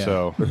again. Yeah.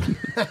 So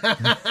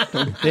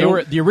they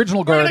were the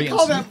original We're going to Guardians.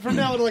 call that from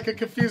now on like a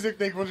confusing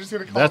thing. We're just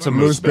going to call That's it a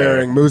Moose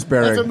bearing. Moose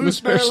bearing. That's a moose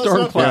bear. Let's Storm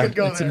not Cloud. fucking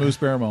go It's a there. Moose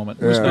Bear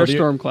moment. Moose Bear The-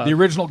 Storm Cloud. The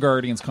original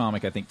Guardians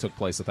comic, I think, took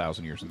place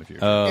 1,000 years in the future.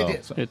 It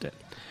did. It did.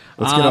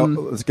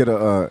 Let's get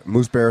a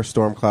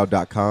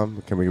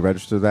moosebearstormcloud.com. Can we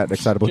register that?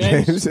 Excitable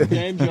James.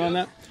 James, you on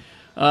that?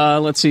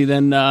 Let's see.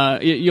 Then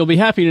you'll be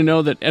happy to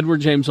know that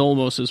Edward James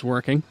Olmos is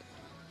working.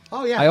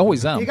 Oh yeah, I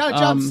always am. You got a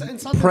job in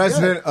something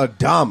President good.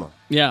 Adama.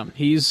 Yeah,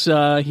 he is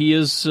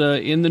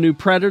in the new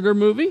Predator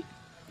movie.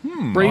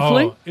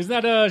 Briefly, Oh, is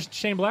that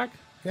Shane Black?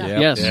 Yeah.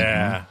 yes,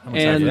 Yeah, I'm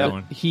excited for that and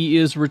one. he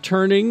is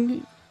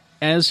returning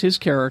as his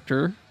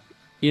character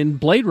in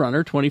Blade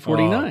Runner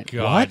 2049. Oh,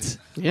 God.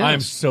 Yes.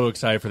 I'm so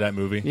excited for that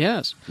movie.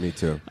 Yes. Me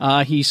too.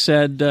 He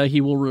said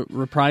he will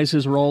reprise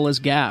his role as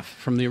Gaff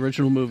from the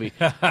original movie.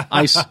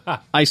 I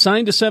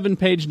signed a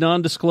 7-page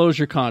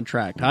non-disclosure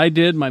contract. I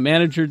did, my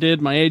manager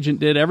did, my agent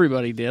did,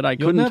 everybody did. I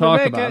couldn't never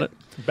talk make about it.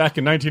 Back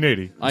in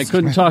 1980. I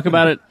couldn't talk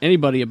about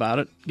anybody about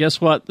it. Guess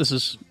what?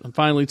 I'm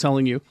finally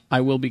telling you,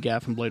 I will be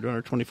Gaff in Blade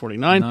Runner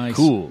 2049. Nice.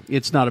 cool.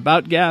 It's not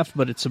about Gaff,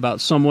 but it's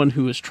about someone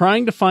who is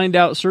trying to find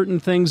out certain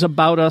things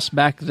about us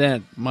back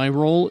then. My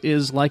role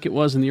is like it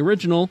was in the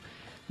original,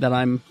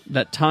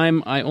 that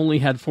time I only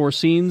had 4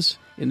 scenes.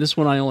 In this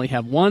one, I only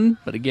have 1,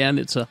 but again,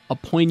 it's a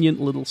poignant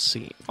little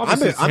scene.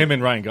 Obviously, it's him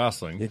and Ryan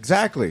Gosling.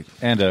 Exactly.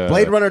 And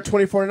Blade Runner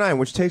 2049,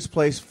 which takes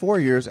place 4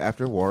 years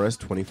after Juarez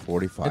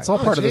 2045. It's all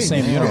part of the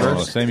same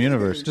universe. same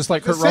universe. Just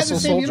like Is Kurt that the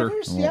Russell's same Soldier.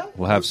 universe? Yeah.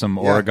 We'll have some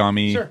Yeah.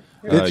 origami Sure.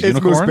 It's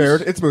unicorns. Moose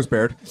Beard. It's Moose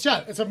Beard.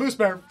 Yeah, it's a moose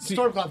bear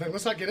Stormcloud thing.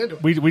 Let's not get into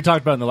it. We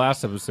talked about in the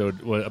last episode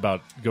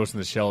about Ghost in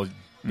the Shell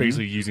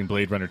basically using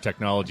Blade Runner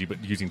technology,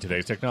 but using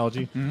today's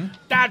technology.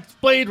 That's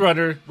Blade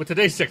Runner with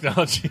today's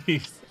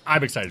technology.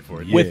 I'm excited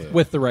for it.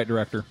 With the right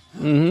director.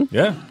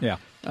 Yeah. Yeah.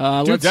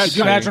 Dude, Could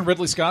you imagine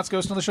Ridley Scott's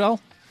Ghost in the Shell?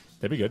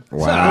 That'd be good.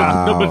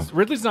 Wow. No, but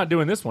Ridley's not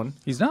doing this one.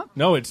 He's not?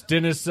 No, it's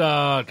Dennis.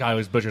 God, I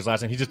was butcher's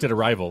last name. He just did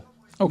Arrival.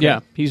 Okay. Yeah,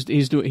 he's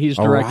directing it,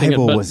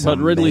 Arrival but was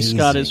Ridley amazing.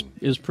 Scott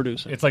is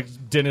producing. It's like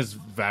Dennis.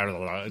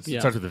 It Yeah.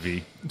 starts with a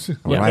V.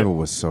 Arrival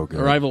was so good.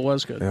 Arrival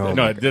was good. Oh,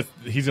 No,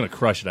 he's gonna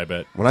crush it. I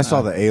bet. when I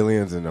saw the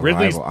aliens in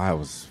Ridley's- Arrival, I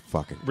was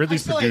fucking. I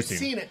Ridley's still ain't producing.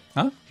 seen it.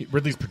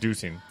 Ridley's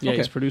producing. Yeah,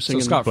 he's Okay. producing. So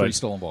and- Scott but- Free's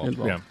still involved.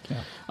 Yeah.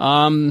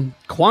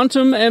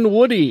 Quantum and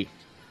Woody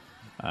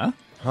Huh?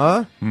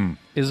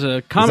 is a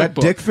Is comic that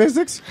book. dick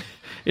physics?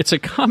 It's a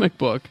comic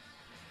book.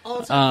 Oh,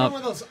 it's like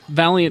one of those.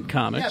 Valiant Yeah,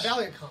 Comics.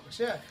 Valiant Comics.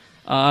 Yeah.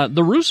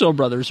 The Russo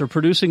brothers are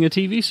producing a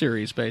TV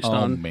series based Oh,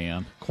 on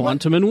man.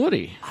 Quantum and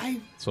Woody.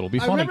 So it'll be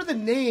I funny. remember the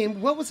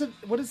name. What was it?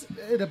 What is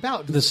it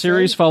about? Does The it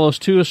series say? follows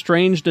 2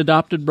 estranged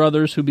adopted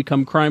brothers who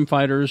become crime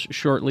fighters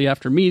shortly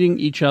after meeting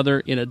each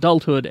other in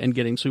adulthood and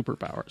getting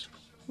superpowers.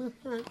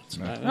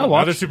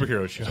 Another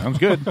superhero show. Sounds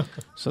good.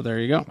 So there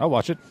you go. I'll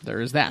watch it.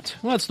 There is that.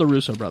 Well, it's the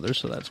Russo brothers,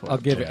 so that's what I'll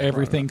give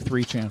everything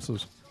 3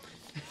 chances.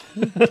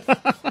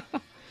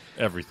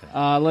 Everything.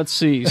 Let's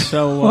see.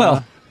 So,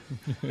 Well,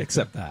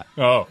 except that.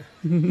 Oh,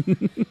 Gave I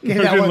that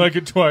didn't one, like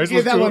it twice. Gave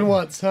Let's that do one it.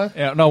 once, huh?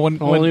 Yeah, no.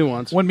 Only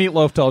once. When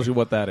Meatloaf tells you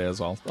what that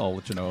is, I'll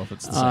let you know if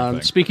it's the same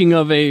thing. speaking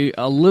of a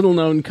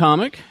little-known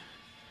comic,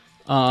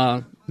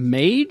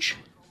 Mage,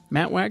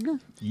 Matt Wagner.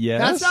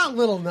 Yes, That's not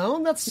little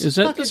known. That's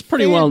That's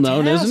pretty well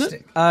known, isn't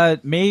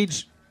it?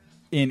 Mage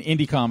in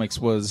indie comics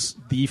was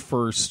the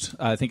first.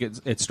 I think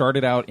it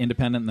started out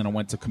independent, and then it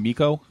went to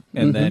Kamiko,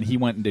 and then he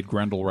went and did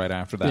Grendel right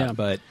after that. Yeah.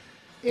 But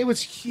It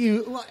was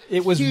huge.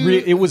 it was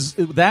huge. it was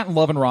that and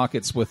Love and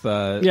Rockets with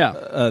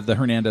the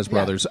Hernandez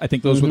brothers. I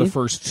think those were the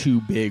first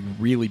 2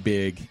 really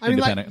big I mean,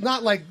 independent. like,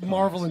 not like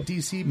Marvel and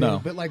DC, big, No.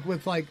 but like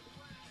with like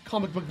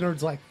comic book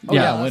nerds, like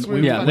Yeah, that's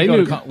when, where yeah, we they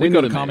found knew- it. they go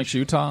knew to the Comics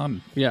Utah.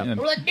 Yeah.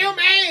 We're like new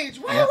Mage.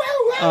 Woo, woo,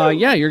 woo.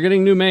 Yeah, you're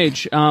getting new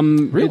Mage.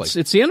 Really?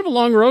 It's the end of a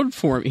long road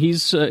for him.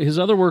 He's his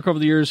other work over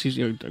the years. He's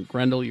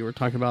Grendel. You were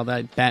talking about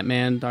that.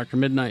 Batman, Dr.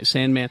 Midnight,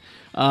 Sandman.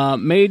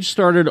 Mage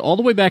started all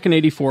the way back in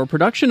 '84.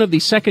 Production of the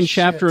second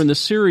chapter in the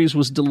series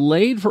was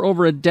delayed for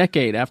over a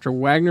decade after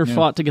Wagner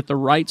fought to get the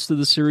rights to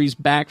the series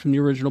back from the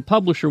original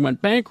publisher.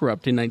 Went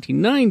bankrupt in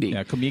 1990.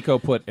 Yeah,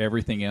 Kamiko put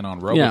everything in on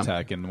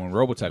Robotech, and when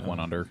Robotech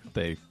went under,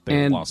 they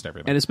lost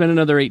everything. And it's been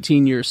another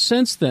 18 years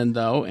since then,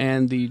 though,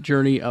 and the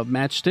journey of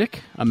Matchstick,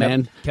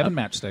 Kevin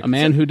Matchstick, a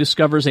man who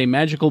discovers a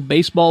magical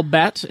baseball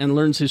bat and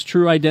learns his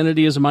true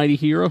identity as a mighty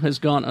hero, has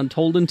gone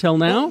untold until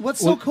now. What's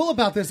so cool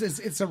about this is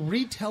it's a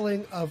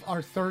retelling of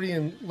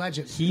Arthurian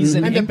legend. He's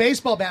and an the imp-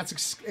 baseball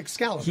bat's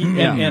Excalibur.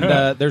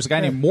 and there's a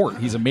guy named Mort.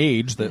 He's a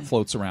mage that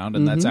floats around,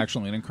 and that's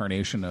actually an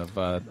incarnation of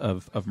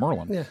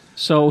Merlin. Yeah.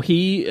 So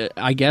he,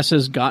 I guess,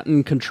 has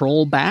gotten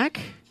control back,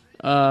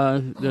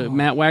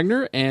 Matt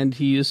Wagner, and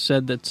he has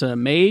said that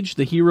Mage,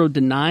 the hero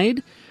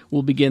denied,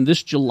 will begin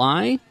this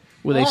July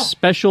with a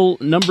special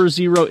number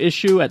 0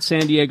 issue at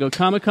San Diego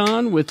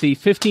Comic-Con with the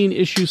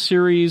 15-issue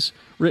series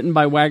written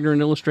by Wagner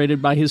and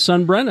illustrated by his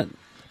son Brennan.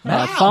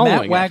 Matt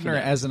Following Wagner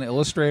after that. as an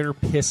illustrator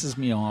pisses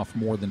me off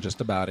more than just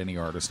about any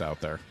artist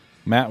out there.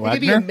 Matt He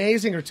could be Wagner?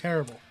 amazing or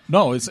terrible.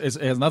 No, it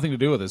has nothing to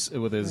do with this.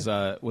 With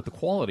the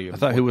quality of. I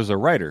thought he was a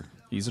writer.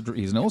 He's an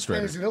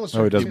illustrator. He's an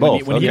illustrator. Oh, he does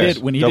both. When Okay. he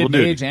did Double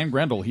duty. Mage and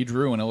Grendel, he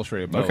drew and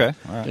illustrated both. Okay,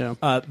 all right.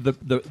 Yeah.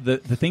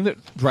 The thing that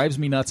drives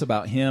me nuts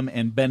about him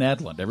and Ben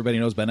Edlund, everybody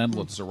knows Ben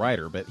Edlund is a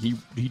writer, but he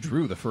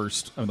drew the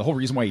first. I mean, the whole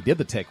reason why he did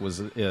the Tick was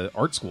an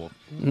art school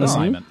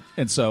assignment,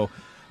 and so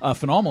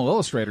phenomenal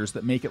illustrators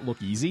that make it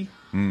look easy.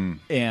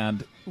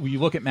 And when you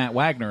look at Matt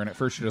Wagner, and at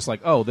first you're just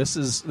like, oh, this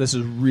is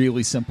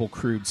really simple,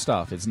 crude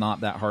stuff. It's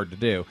not that hard to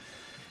do.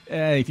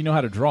 If you know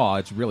how to draw,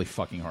 it's really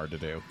fucking hard to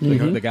do.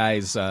 The guy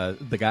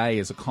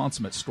is a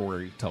consummate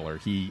storyteller.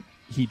 He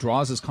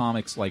draws his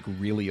comics like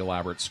really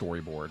elaborate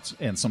storyboards,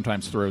 and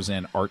sometimes throws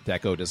in Art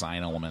Deco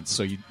design elements.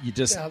 So you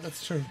just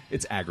that's true.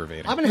 It's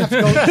aggravating. I'm gonna have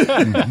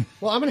to go.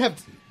 Well, I'm gonna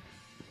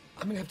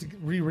have to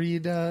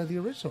reread the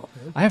original.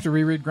 Man. I have to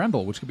reread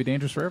Grendel, which could be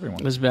dangerous for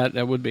everyone. That's bad.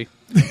 That would be.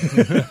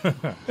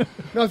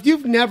 No, if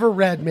you've never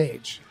read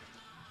Mage,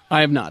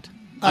 I have not.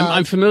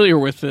 I'm familiar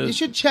with the. you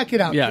should check it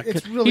out. Yeah,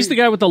 it's really. he's the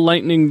guy with the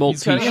lightning bolt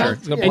He's got- T-shirt,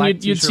 he's got a and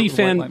black you'd see t-shirt with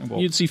a white lightning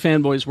bolt. you'd see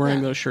fanboys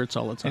wearing those shirts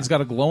all the time. He's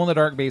got a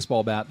glow-in-the-dark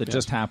baseball bat that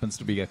just happens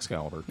to be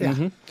Excalibur.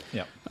 Yeah.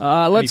 Yeah.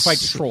 Let's. And he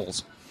fights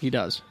trolls. He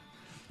does.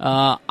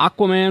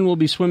 Aquaman will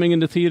be swimming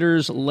into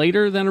theaters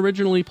later than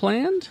originally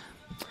planned.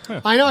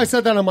 I know. I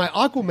said that on my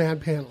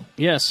Aquaman panel.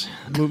 Yes,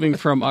 moving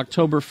from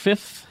October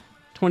 5th,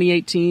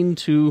 2018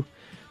 to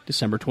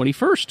December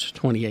 21st,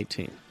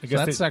 2018. So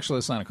that's actually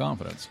a sign of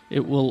confidence.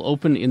 It will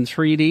open in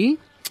 3D.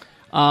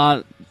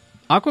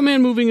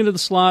 Aquaman moving into the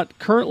slot,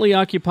 currently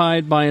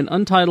occupied by an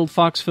untitled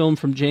Fox film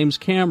from James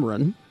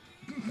Cameron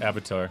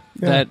Avatar.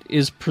 that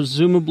is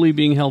presumably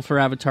being held for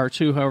Avatar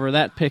 2. However,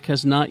 that pick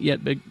has not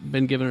yet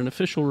been given an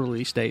official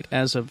release date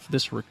as of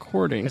this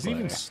recording. Has he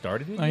even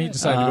started it? He yet?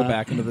 decided to go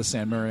back into the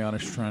San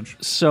Marianas Trench.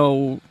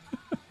 So,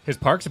 His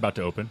park's about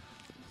to open.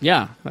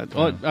 yeah,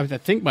 I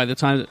think by the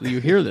time that you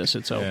hear this,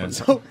 it's open.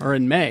 So- or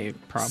in May,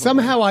 probably.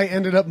 Somehow I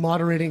ended up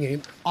moderating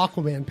an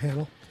Aquaman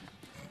panel.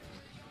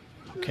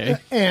 Okay.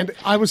 And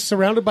I was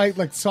surrounded by,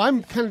 so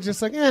I'm kind of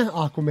just like,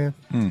 Aquaman.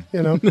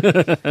 You know?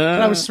 But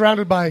I was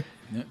surrounded by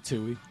Yeah,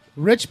 Tui.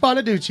 Rich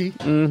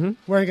Bonaducci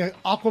wearing an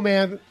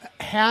Aquaman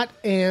hat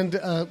and,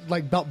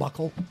 belt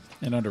buckle.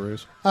 And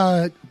underoos.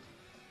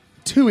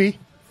 Tui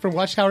from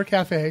Watchtower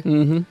Cafe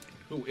Who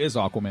is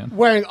Aquaman?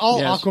 wearing all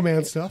Yes.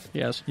 Aquaman stuff.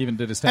 Yes. He even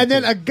did his tattoo. And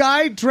then a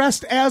guy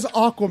dressed as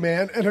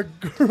Aquaman and a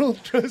girl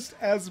dressed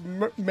as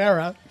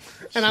Mara.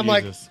 And I'm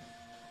like, Jesus.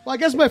 well, I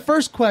guess my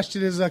first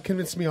question is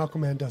convince me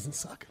Aquaman doesn't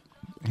suck.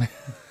 But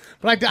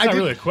I It's did. not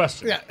really a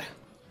question. Yeah.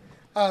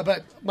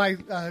 But my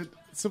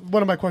so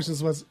one of my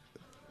questions was,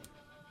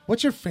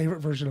 what's your favorite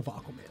version of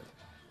Aquaman?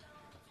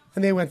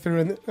 And they went through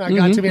and I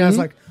got to me and I was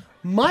like,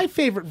 my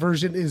favorite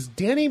version is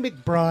Danny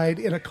McBride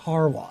in a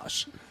car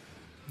wash.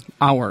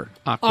 Our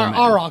Aquaman.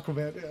 Our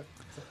Aquaman.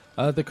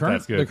 Yeah. The current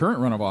That's good. the current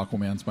run of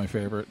Aquaman's my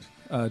favorite.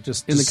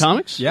 Just In the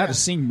comics? Yeah,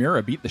 just seeing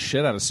Mira beat the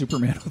shit out of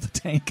Superman with a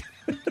tank.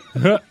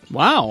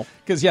 Wow.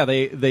 Because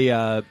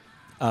they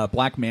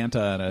Black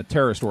Manta and a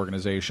terrorist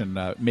organization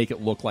make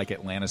it look like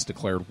Atlantis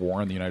declared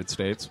war on the United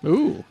States.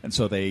 Ooh. And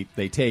so they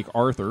take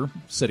Arthur,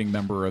 sitting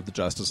member of the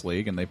Justice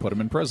League, and they put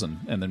him in prison.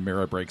 And then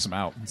Mira breaks him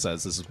out and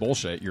says, "This is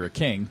bullshit. You're a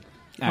king.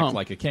 Act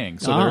like a king."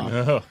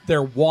 So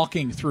they're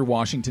walking through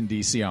Washington,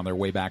 D.C. on their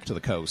way back to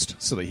the coast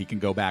so that he can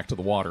go back to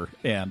the water.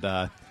 And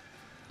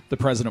the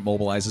president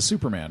mobilizes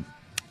Superman.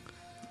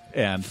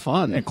 And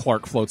Fun. And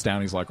Clark floats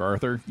down. He's like,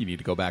 "Arthur, you need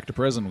to go back to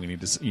prison. You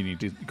need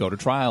to go to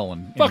trial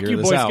and Fuck hear you,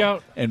 this Boy out."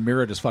 Scout. And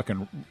Mira just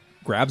fucking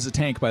grabs the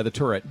tank by the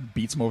turret,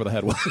 beats him over the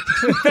head with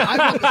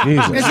it.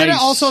 Isn't it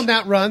also in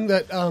that run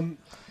that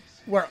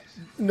where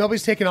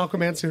nobody's taking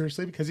Aquaman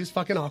seriously because he's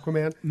fucking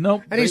Aquaman?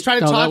 Nope. And he's trying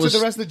to No, talk that to was- the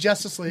rest of the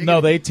Justice League.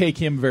 No, they take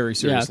him very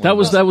Yeah, seriously. that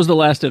was the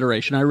last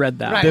iteration. I read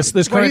that. Right. This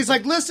Where current- he's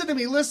like, listen to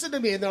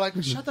me. And they're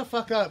like, shut the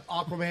fuck up,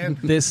 Aquaman.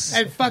 This-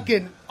 And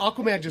fucking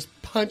Aquaman just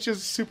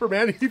punches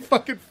Superman and he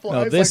fucking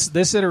No, flies.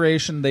 this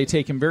iteration, they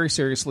take him very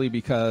seriously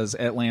because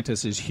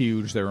Atlantis is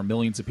huge. There are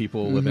millions of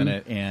people who live in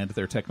it, and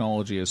their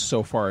technology is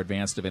so far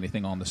advanced of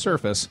anything on the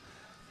surface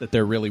that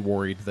they're really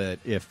worried that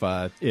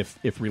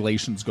if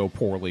relations go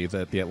poorly,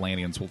 that the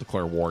Atlanteans will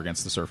declare war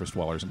against the surface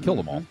dwellers and kill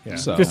them all. Yeah.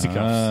 So,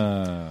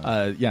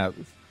 Fisticuffs.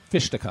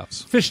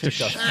 fisticuffs.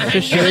 Fisticuffs.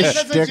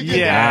 That's what you did.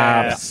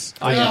 Yes.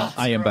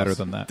 I am better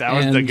than that. That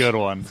was the And- good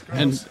one.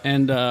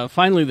 And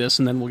finally this,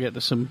 and then we'll get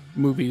to some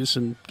movies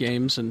and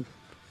games and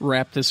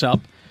wrap this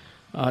up.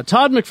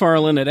 Todd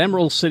McFarlane at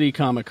Emerald City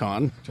Comic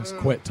Con, Just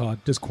quit, Todd.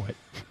 Just quit.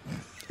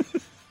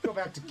 Go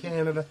back to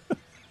Canada.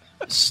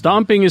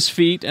 stomping his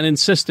feet and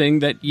insisting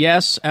that,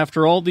 yes,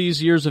 after all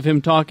these years of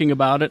him talking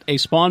about it, a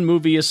Spawn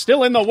movie is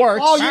still in the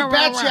works. Oh, you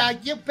betcha.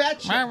 You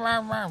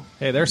betcha.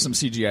 Hey, there's some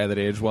CGI that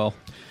aged well.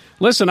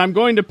 Listen, I'm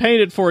going to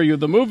paint it for you.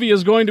 The movie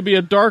is going to be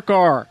a dark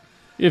R.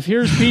 If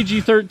here's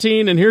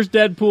PG-13 and here's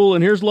Deadpool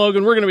and here's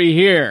Logan, we're going to be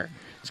here.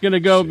 It's going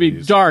to be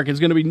dark. It's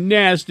going to be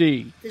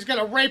nasty. He's going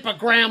to rape a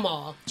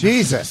grandma.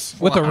 Jesus.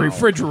 With a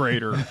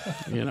refrigerator.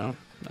 You know.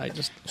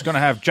 It's going to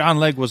have John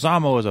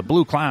Leguizamo as a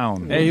blue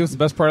clown. Hey, he was the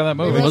best part of that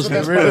movie.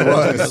 It really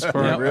was. It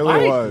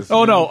really was.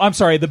 Oh, no, I'm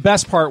sorry. The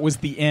best part was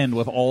the end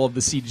with all of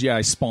the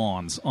CGI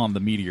spawns on the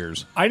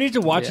meteors. I need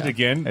to watch it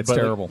again. It's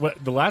terrible.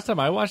 The last time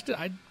I watched it,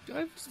 I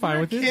was fine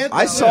with it.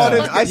 I saw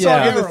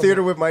it in the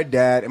theater with my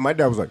dad, and my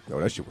dad was like, "No,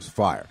 that shit was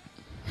fire."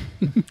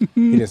 He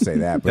didn't say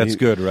that, but That's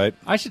good, right?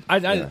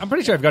 I'm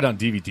pretty sure I've got it on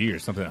DVD or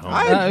something at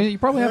home. You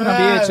probably have it on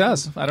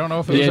VHS. I don't know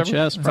if it was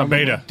VHS, It's on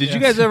beta. Did you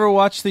guys ever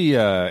watch the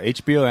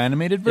HBO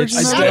animated version?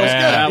 It's of still,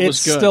 that? it's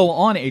still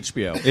on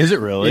HBO. Is it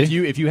really?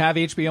 If you have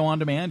HBO on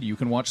demand, you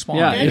can watch Spawn.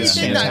 Yeah, It's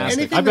Anything,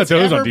 fantastic. I've got that's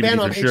those on ever DVD been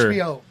for on sure.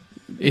 HBO,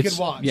 you can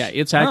watch. Yeah,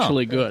 it's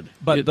actually good.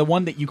 But the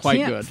one that you quite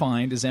can't good.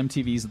 find is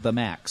MTV's The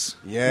Max,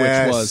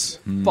 Yes. which was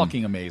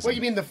fucking amazing. What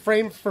you mean, the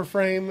frame for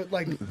frame,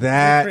 like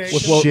That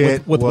recreation? shit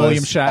with was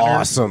William Shatner?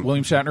 awesome.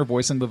 William Shatner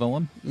voicing the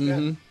villain.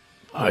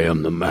 I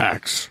am the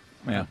Max.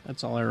 Yeah,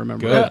 That's all I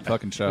remember. good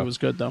fucking show. It was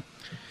good, though.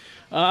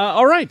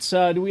 All right.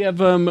 Do we have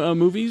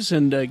movies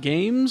and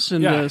games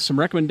and some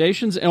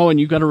recommendations? Oh, and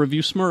you got to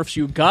review Smurfs.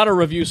 You got to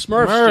review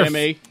Smurfs,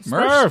 Jimmy.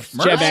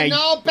 Smurfs. Jimmy. I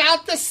know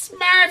about the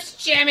Smurfs,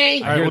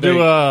 Jimmy. All right, Here we'll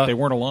do. they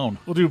weren't alone.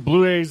 We'll do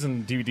Blu-rays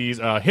and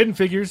DVDs. Hidden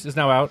Figures is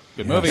now out.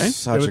 Good movie.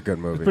 Such a good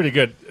movie. It's pretty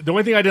good. The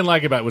only thing I didn't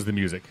like about it was the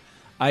music.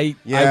 I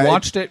Yeah,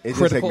 watched it. it did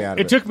critical. take me out of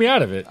It took me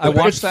out of it. I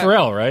watched it's that-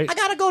 Pharrell, right?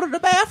 gotta go to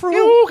the bathroom.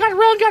 Ooh, gotta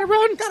run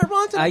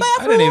to the I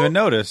I didn't even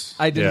notice.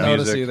 I didn't Yeah.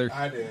 notice Music. either.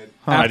 I did.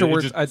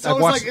 Afterwards, I I So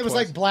watched it was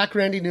like Black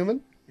Randy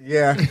Newman.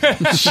 Yeah.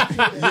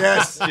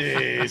 Yes.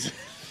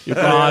 you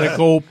gotta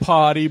go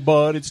potty,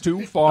 but it's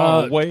too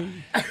far away.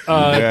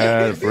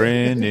 Got a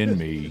friend in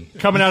me.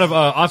 Coming out of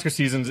Oscar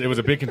seasons, it was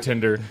a big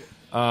contender.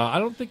 I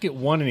don't think it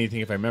won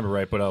anything, if I remember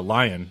right, but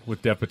Lion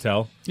with Dev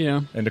Patel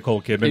Yeah. and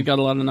Nicole Kidman. It got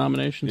a lot of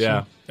nominations.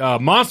 Yeah.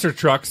 Monster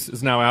Trucks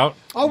is now out.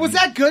 Oh, was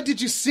that good?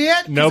 Did you see it?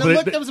 'Cause No,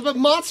 but it was about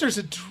monsters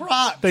and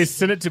trucks. They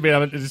sent it to me.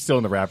 It's still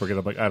in the wrapper because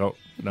I'm like, I don't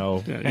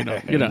know.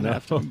 You don't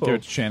have to. Give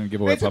it to Shannon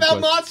giveaway. It's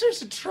about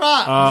monsters and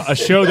trucks. A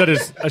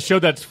show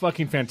that's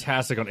fucking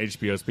fantastic on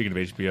HBO. Speaking of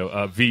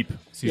HBO, Veep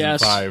season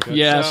 5.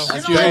 Yes. I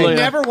Julia.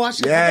 never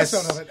watched an Yes.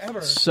 episode of it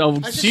ever. So I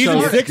just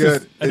Season saw it. 6 is,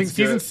 good. I think It's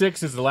season good.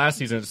 6 is the last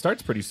season. It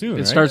starts pretty soon. It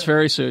right? starts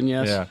very soon,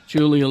 yes. Yeah.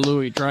 Julia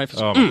Louis-Dreyfus.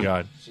 Oh my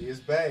god. She is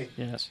Bay.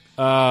 Yes.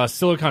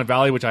 Silicon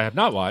Valley, which I have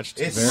not watched.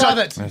 Love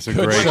it. That's a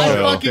great I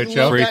show. fucking Good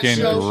show. love that Freaking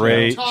show.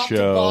 great Top to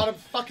show. bottom,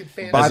 fucking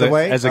fantastic. By the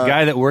way, as a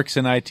guy that works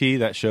in IT,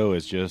 that show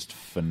is just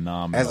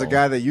phenomenal. As a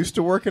guy that used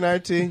to work in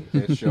IT,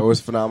 that show is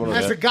phenomenal.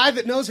 As a guy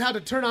that knows how to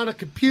turn on a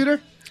computer,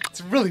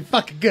 it's really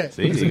fucking good.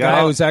 See, As you a got guy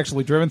all- who's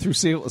actually driven through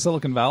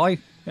Silicon Valley.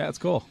 Yeah, it's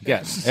cool.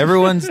 yes,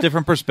 everyone's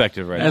different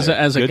perspective right As there.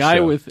 a Good guy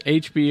show. with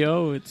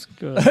HBO, it's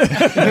good.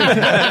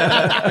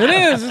 It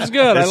is. It's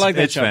good. I like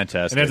that It's show.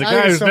 fantastic. And as a I guy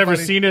think who's it's so never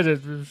funny. seen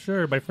it,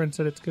 sure, my friend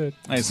said it's good.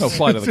 It's no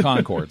Flight of the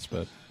Conchords,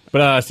 but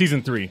But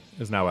season 3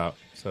 is now out.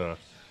 So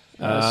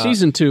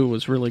Season 2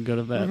 was really good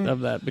of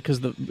that because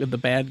the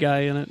bad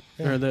guy in it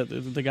or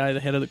the guy the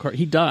head of the court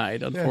he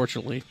died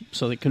unfortunately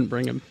so they couldn't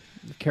bring him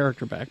the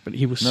character back but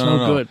he was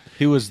No. good.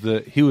 He was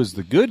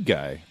the good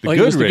guy, the Like,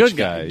 good he was the rich good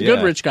guy, the yeah.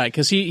 good rich guy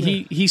because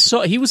he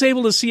saw he was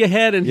able to see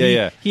ahead and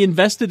he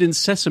invested in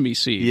sesame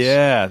seeds.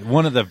 Yeah,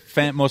 one of the most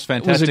It was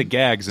fantastic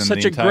gags in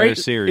the entire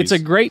series. It's a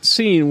great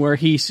scene where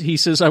he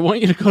says, "I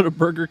want you to go to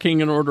Burger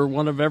King and order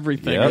one of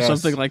everything or Yes,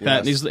 something like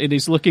that." And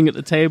he's looking at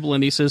the table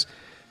and he says,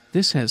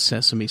 "This has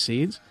sesame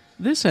seeds.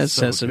 This has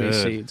So sesame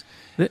good. seeds."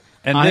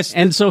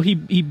 And So he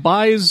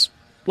buys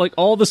like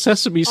all the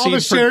sesame All the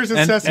seeds. shares of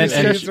and- Sesame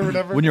and Seeds or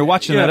whatever. when you're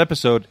watching Yeah. that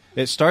episode,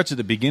 it starts at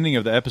the beginning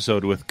of the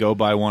episode with "Go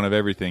buy one of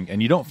everything,"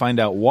 and you don't find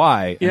out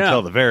why Yeah.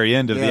 until the very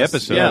end of the Yes,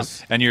 episode.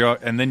 yes.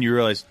 And then you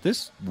realize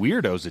this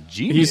weirdo's a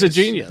genius. He's a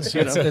genius.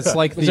 You know? it's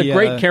like He's the a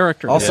great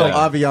character. Also, Yeah.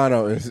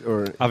 Aviano is,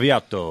 or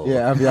Aviato.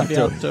 yeah,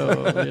 Aviato.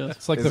 So, yes.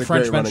 It's like It's the a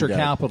French great running venture gag.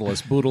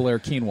 capitalist Baudelaire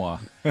Quinoa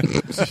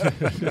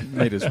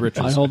made his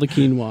riches. I hold the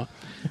quinoa.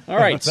 All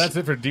right, That's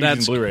it for DVDs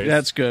and Blu-rays.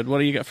 That's good. What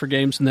do you got for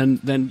games? And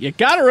then you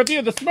got to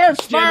review the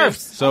Smurfs. Jimmy.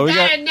 So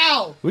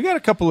no. we got a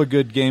couple of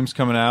good games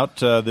coming out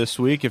this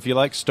week. If you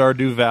like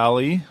Stardew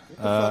Valley,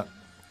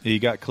 you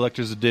got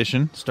Collector's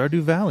Edition.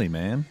 Stardew Valley,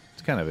 man.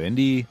 It's kind of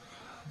indie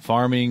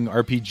farming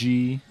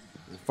RPG.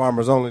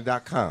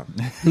 FarmersOnly.com.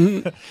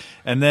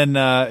 And then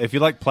if you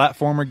like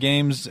platformer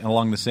games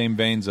along the same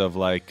veins of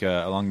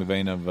along the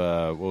vein of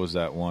what was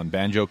that one?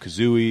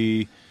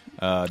 Banjo-Kazooie,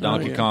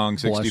 Donkey yeah. Kong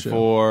Bless you.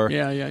 64.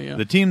 Yeah.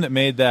 The team that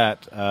made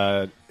that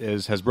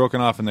has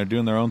broken off and they're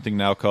doing their own thing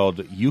now called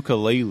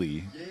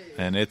Yooka-Laylee,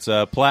 and it's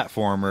a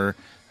platformer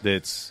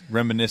that's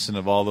reminiscent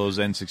of all those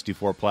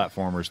N64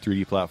 platformers,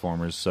 3D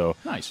platformers. So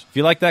Nice. if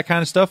you like that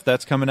kind of stuff,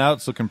 that's coming out.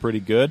 It's looking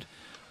pretty good.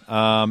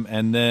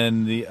 And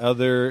then the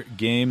other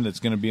game that's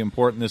going to be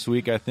important this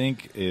week, I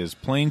think, is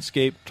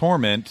Planescape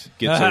Torment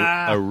gets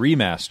a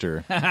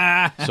remaster.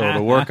 So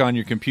it'll work on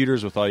your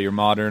computers with all your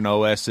modern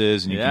OSs,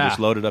 and you can just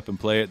load it up and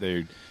play it.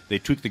 They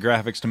tweaked the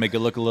graphics to make it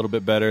look a little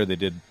bit better. They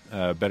did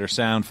better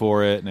sound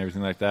for it and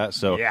everything like that.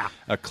 So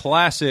a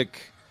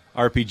classic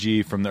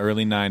RPG from the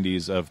early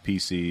 90s of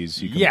PCs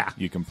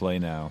you can play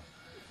now.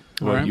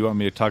 Well, right. you want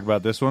me to talk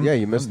about this one? Yeah,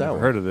 you missed that I've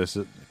one. heard of this.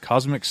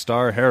 Cosmic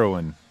Star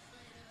Heroin.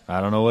 I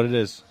don't know what it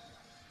is.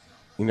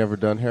 You never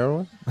done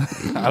heroin?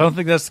 I don't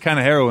think that's the kind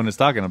of heroin it's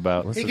talking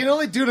about. He can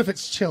only do it if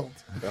it's chilled.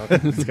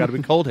 It's got to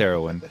be cold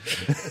heroin.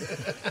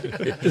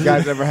 You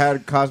guys ever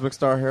had Cosmic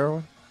Star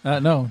heroin?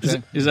 No.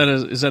 Is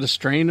that a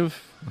strain of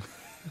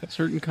a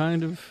certain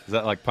kind of? Is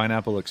that like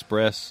Pineapple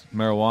Express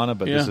marijuana,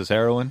 but this Yeah. is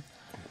heroin?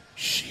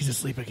 Shh, he's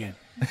asleep again.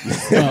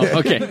 Oh,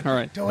 okay, all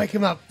right, Don't wake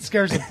him up. It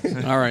scares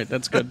him. all right.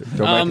 That's good.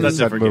 Don't make that's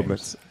sudden different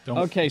movements.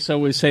 Okay, so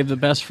we saved the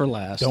best for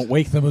last. Don't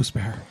wake the moose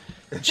bear.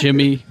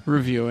 Jimmy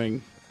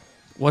reviewing.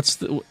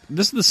 This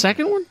is the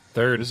second one?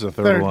 Third. This is the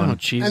third Third. one. Oh,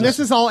 Jesus. And this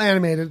is all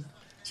animated.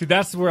 See,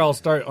 that's where I'll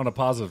start on a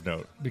positive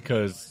note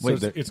because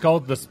it's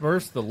called The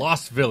Smurfs: The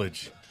Lost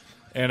Village,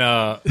 and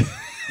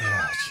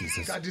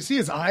Jesus. God, do you see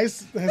his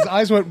eyes? His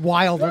eyes went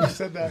wild when he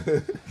said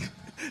that.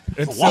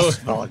 It's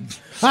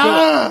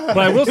but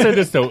I will say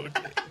this though,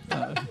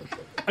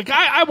 like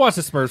I watched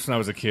The Smurfs when I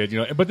was a kid,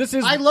 but this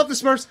is I love the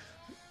Smurfs.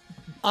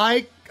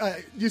 I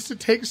used to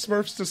take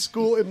Smurfs to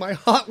school in my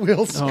Hot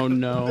Wheels. Oh,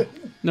 no.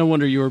 No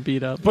wonder you were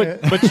beat up. but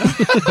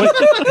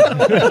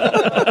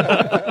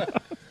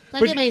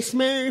Look at my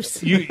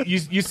Smurfs.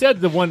 you said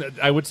the one that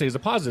I would say is a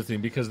positive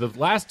thing because the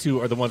last two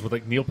are the ones with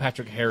like Neil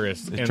Patrick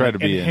Harris and Hank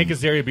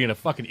Azaria being a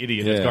fucking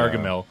idiot as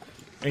Gargamel,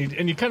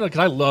 and you kind of because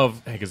I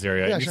love Hank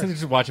Azaria. Yeah, you sure.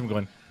 just watch him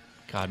going,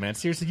 God, man,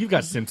 seriously, you've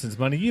got Simpsons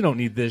money. You don't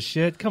need this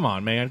shit. Come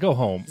on, man, go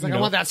home. It's like, I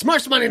want that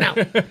Smurfs money now.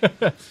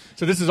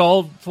 So this is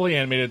all fully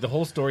animated. The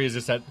whole story is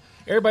just that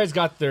everybody's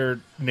got their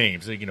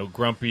names, like,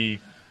 Grumpy,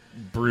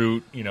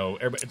 Brute,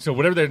 everybody, so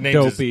whatever their names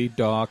Dopey,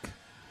 Doc.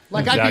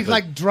 Like, I'd be Exactly.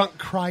 like drunk,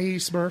 cryy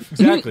Smurf.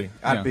 Exactly.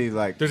 I'd be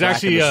like, There's back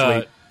actually in the a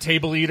sleep.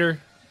 table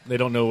eater. They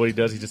don't know what he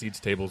does. He just eats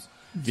tables.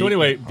 So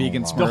anyway,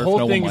 Vegan the Smurf. whole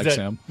No thing one is likes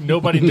that him.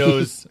 nobody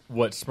knows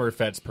what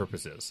Smurfette's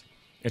purpose is,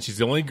 and she's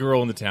the only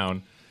girl in the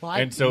town. Well,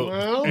 And so,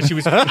 well. and she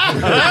was.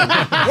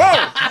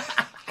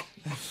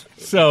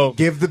 So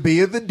Give the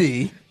B of the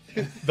D.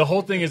 the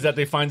whole thing is that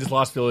they find this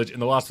lost village. In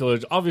the lost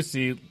village,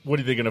 obviously, what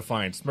are they going to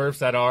find? Smurfs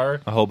that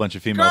are A whole bunch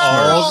of female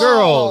all Smurfs.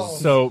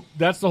 girls. So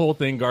that's the whole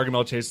thing.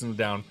 Gargamel chasing them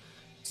down.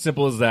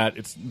 Simple as that.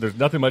 There's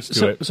nothing much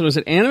to it. So is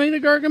it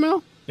animated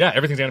Gargamel? Yeah,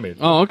 everything's animated.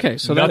 Oh, okay.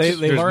 So Nothing- that's...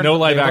 there's learned- no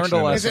live they learned action. a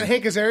in lesson. Is this. it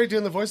Hank Azaria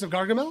doing the voice of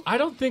Gargamel? I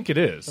don't think it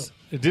is.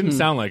 It didn't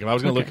sound like him. I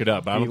was going to look it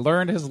up. But I He don't,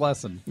 learned his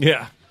lesson.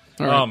 yeah.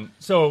 right.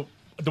 So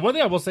the one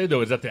thing I will say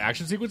though is that the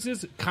action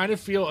sequences kind of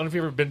feel. I don't know if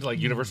you've ever been to like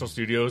Universal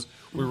Studios.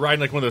 We're riding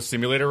like one of those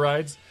simulator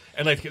rides,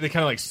 and like they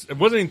kind of like it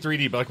wasn't in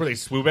 3D, but like where they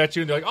swoop at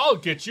you and they're like, "I'll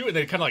get you," and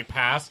they kind of like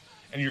pass.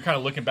 And you're kind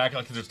of looking back,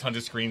 like there's tons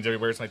of screens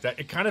everywhere. It's like that.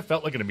 It kind of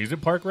felt like an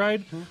amusement park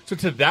ride. So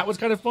to that was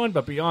kind of fun.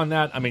 But beyond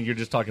that, I mean, you're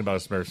just talking about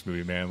a Smurfs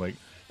movie, man. Like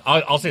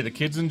I'll say the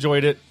kids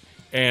enjoyed it,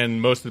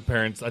 and most of the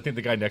parents. I think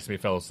the guy next to me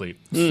fell asleep.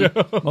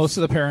 Most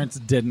of the parents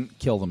didn't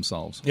kill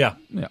themselves. Yeah.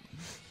 Yeah.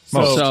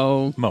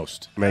 So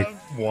Most. Make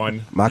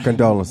One. my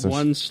condolences.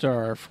 1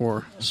 star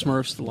for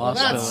Smurfs: The Lost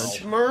That's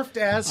Village. Smurfed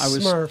as I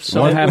was Smurfs.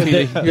 so happy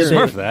to hear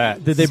Smurf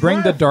that. Did they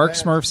bring the Smurf, Dark man.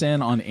 Smurfs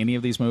in on any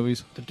of these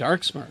movies? the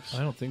Dark Smurfs.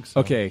 I don't think so.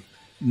 Okay.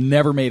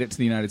 Never made it to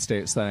the United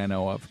States that I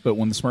know of. But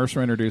when the Smurfs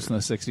were introduced in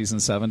the 60s and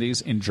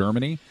 70s in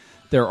Germany,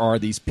 there are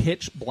these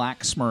pitch black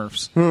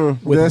Smurfs.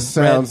 With This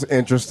red- sounds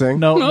interesting.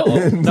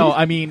 No.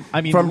 I mean,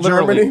 From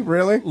literally, Germany?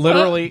 Really?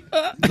 literally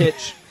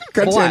pitch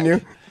Continue.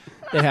 black.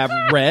 They have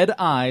red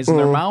eyes and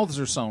their mouths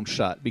are sewn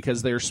shut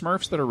because they're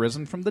Smurfs that are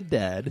risen from the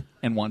dead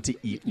and want to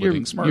eat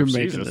living Smurfs. You're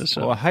making this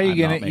up. Well, how are you I'm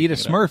going not to eat a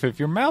making it Smurf if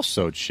your mouth's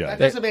sewed That shut?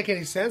 doesn't make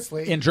any sense,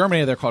 Lee. In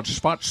Germany, they're called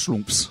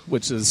Schwarzschlumps,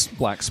 which is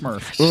black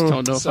Smurfs. Just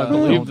don't know if I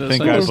believe I this.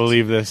 think I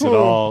believe this at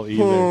all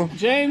either.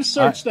 James,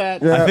 search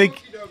that. Yeah. I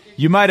think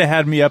you might have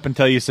had me up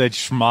until you said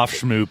schmoff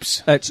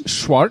schmoops. That's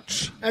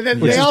Schwarz, And then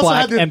which they is also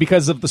black. had the- And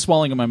because of the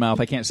swelling in my mouth,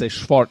 I can't say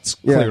Schwarz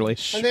Yeah. clearly.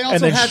 And they also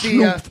then had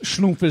the,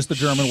 Schlumpf is the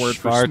German word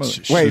for Schwarz.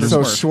 smooth. Wait, for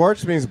so Smurf.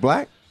 Schwartz means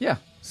black? Yeah.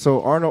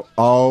 So Arnold.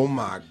 Oh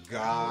my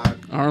God.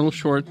 Arnold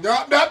Schwartz.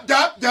 Dup.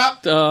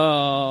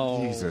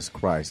 Oh. Jesus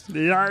Christ.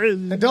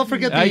 And don't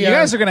forget the. You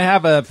guys are going to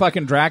have a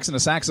fucking Drax and a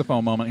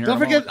saxophone moment here. Don't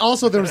in a forget,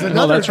 also, there was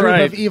another that's group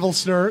right. of evil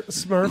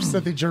Smurfs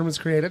that the Germans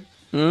created.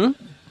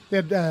 They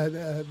had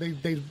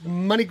they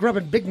money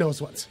grubbing big nose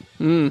ones.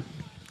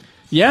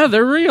 Yeah,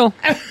 they're real.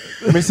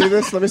 Let me see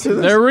this.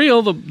 They're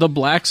real. The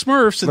black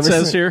Smurfs, it Let me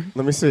says see- here.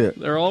 Let me see it.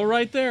 They're all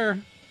right there.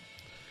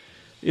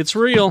 It's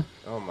real.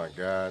 Oh my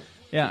God.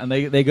 Yeah, and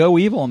they go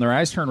evil and their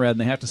eyes turn red and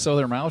they have to sew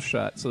their mouths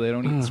shut so they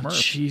don't eat Oh,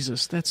 Smurfs.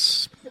 Jesus,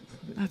 that's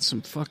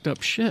some fucked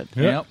up shit.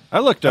 Yep. I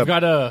looked up I've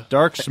got a.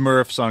 Dark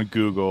Smurfs on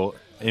Google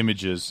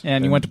images.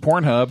 And you went to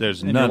Pornhub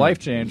There's and none, your life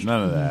changed.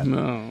 None of that.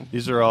 No.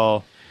 These are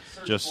all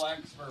just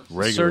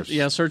regular.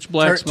 Search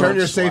black Smurfs. Turn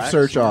your safe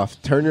search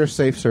off. Turn your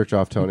safe search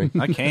off, Tony.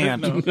 I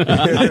can't.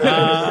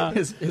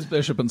 His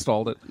bishop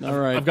installed it. All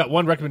right. I've got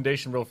one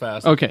recommendation real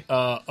fast. Okay.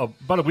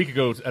 About a week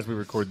ago, as we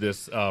record this,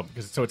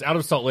 so it's out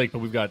of Salt Lake, but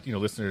we've got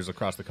listeners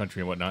across the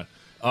country and whatnot.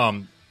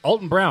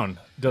 Alton Brown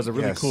does a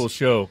really cool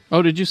show.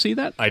 Oh, did you see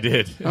that? I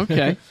did.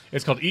 Okay.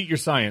 It's called Eat Your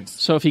Science.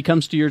 So if he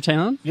comes to your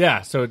town?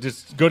 Yeah, so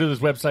just go to this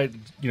website.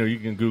 You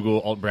can Google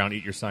Alton Brown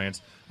Eat Your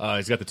Science.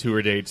 He's got the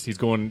tour dates.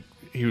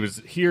 He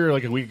was here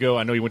like a week ago.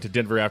 I know he went to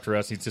Denver after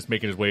us. He's just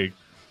making his way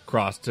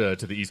across to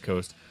the East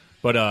Coast.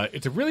 But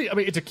it's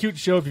it's a cute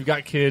show if you've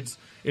got kids.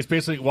 It's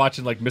basically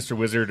watching like Mr.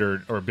 Wizard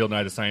or Bill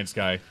Nye the Science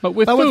Guy. But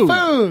with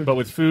food. But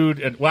with food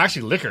and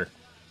actually liquor.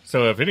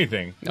 So if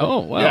anything, oh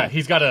wow, yeah,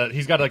 he's got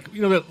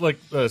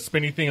like the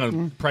spinny thing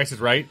on Price is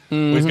Right.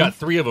 Well, he's got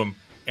 3 of them,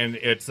 and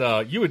it's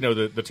you would know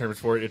the terms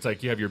for it. It's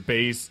like you have your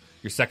base,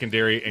 your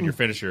secondary, and your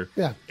finisher.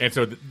 Yeah, and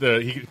so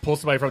he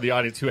pulls somebody from the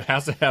audience who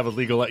has to have a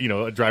legal,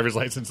 a driver's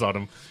license on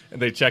him,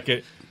 and they check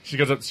it. She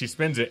goes up, she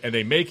spins it, and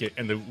they make it.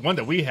 And the one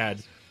that we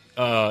had,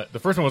 the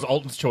first one was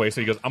Alton's choice.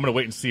 So he goes, "I'm going to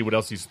wait and see what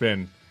else you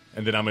spin,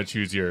 and then I'm going to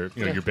choose your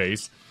your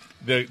base."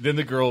 Then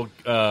the girl,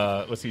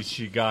 let's see,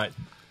 she got.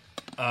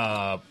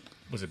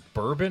 Was it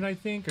bourbon, I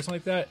think, or something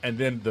like that? And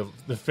then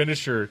the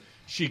finisher,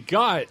 she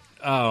got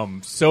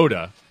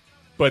soda,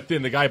 but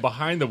then the guy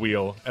behind the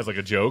wheel, as like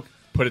a joke,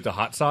 put it to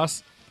hot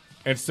sauce.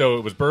 And so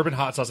it was bourbon,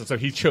 hot sauce, and so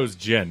he chose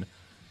gin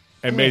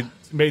and made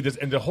this.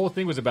 And the whole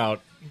thing was about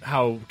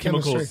how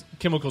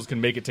chemicals can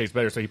make it taste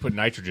better. So he put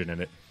nitrogen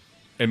in it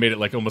and made it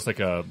like almost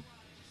like an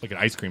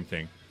ice cream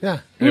thing. Yeah.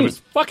 And it was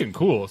fucking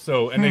cool.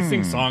 So, and they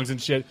sing songs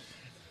and shit.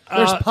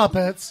 There's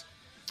puppets.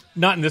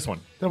 Not in this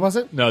one. There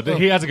wasn't? No,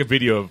 he has like a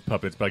video of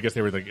puppets, but I guess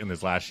they were like in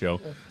this last show.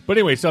 Yeah. But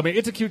anyway, so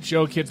it's a cute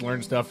show. Kids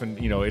learn stuff, and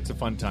it's a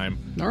fun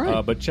time. All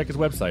right. But check his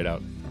website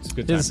out. It's a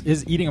good time.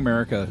 His Eating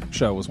America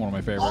show was one of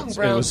my favorites.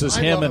 It was just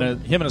him and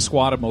a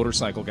squad of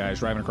motorcycle guys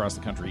driving across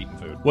the country eating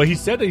food. Well, he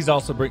said that he's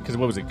also because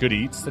what was it, Good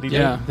Eats that he did?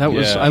 Yeah, that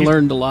was. I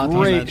learned a lot.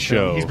 Great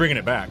show. He's bringing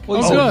it back.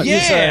 Well,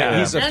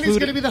 he's going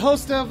to be the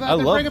host of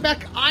bringing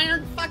back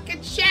Iron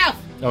fucking Chef.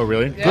 Oh,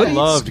 really?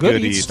 Yeah.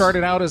 Good Eats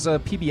started out as a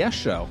PBS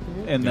show,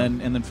 and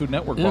then Food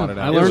Network brought it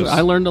out.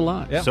 I learned a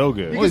lot. Yeah. So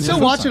good. You can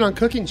still watch it on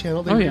Cooking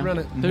Channel. They rerun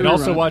it. And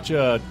also watch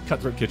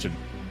Cutthroat Kitchen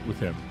with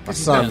him. My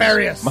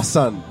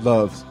son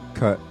loves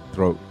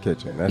Cutthroat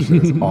Kitchen. That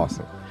shit is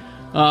awesome.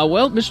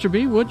 Well, Mr.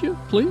 B, would you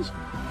please?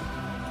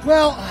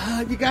 Well,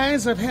 you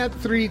guys, I've had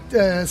 3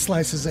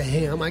 slices of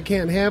ham. I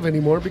can't have any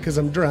more because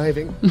I'm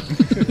driving.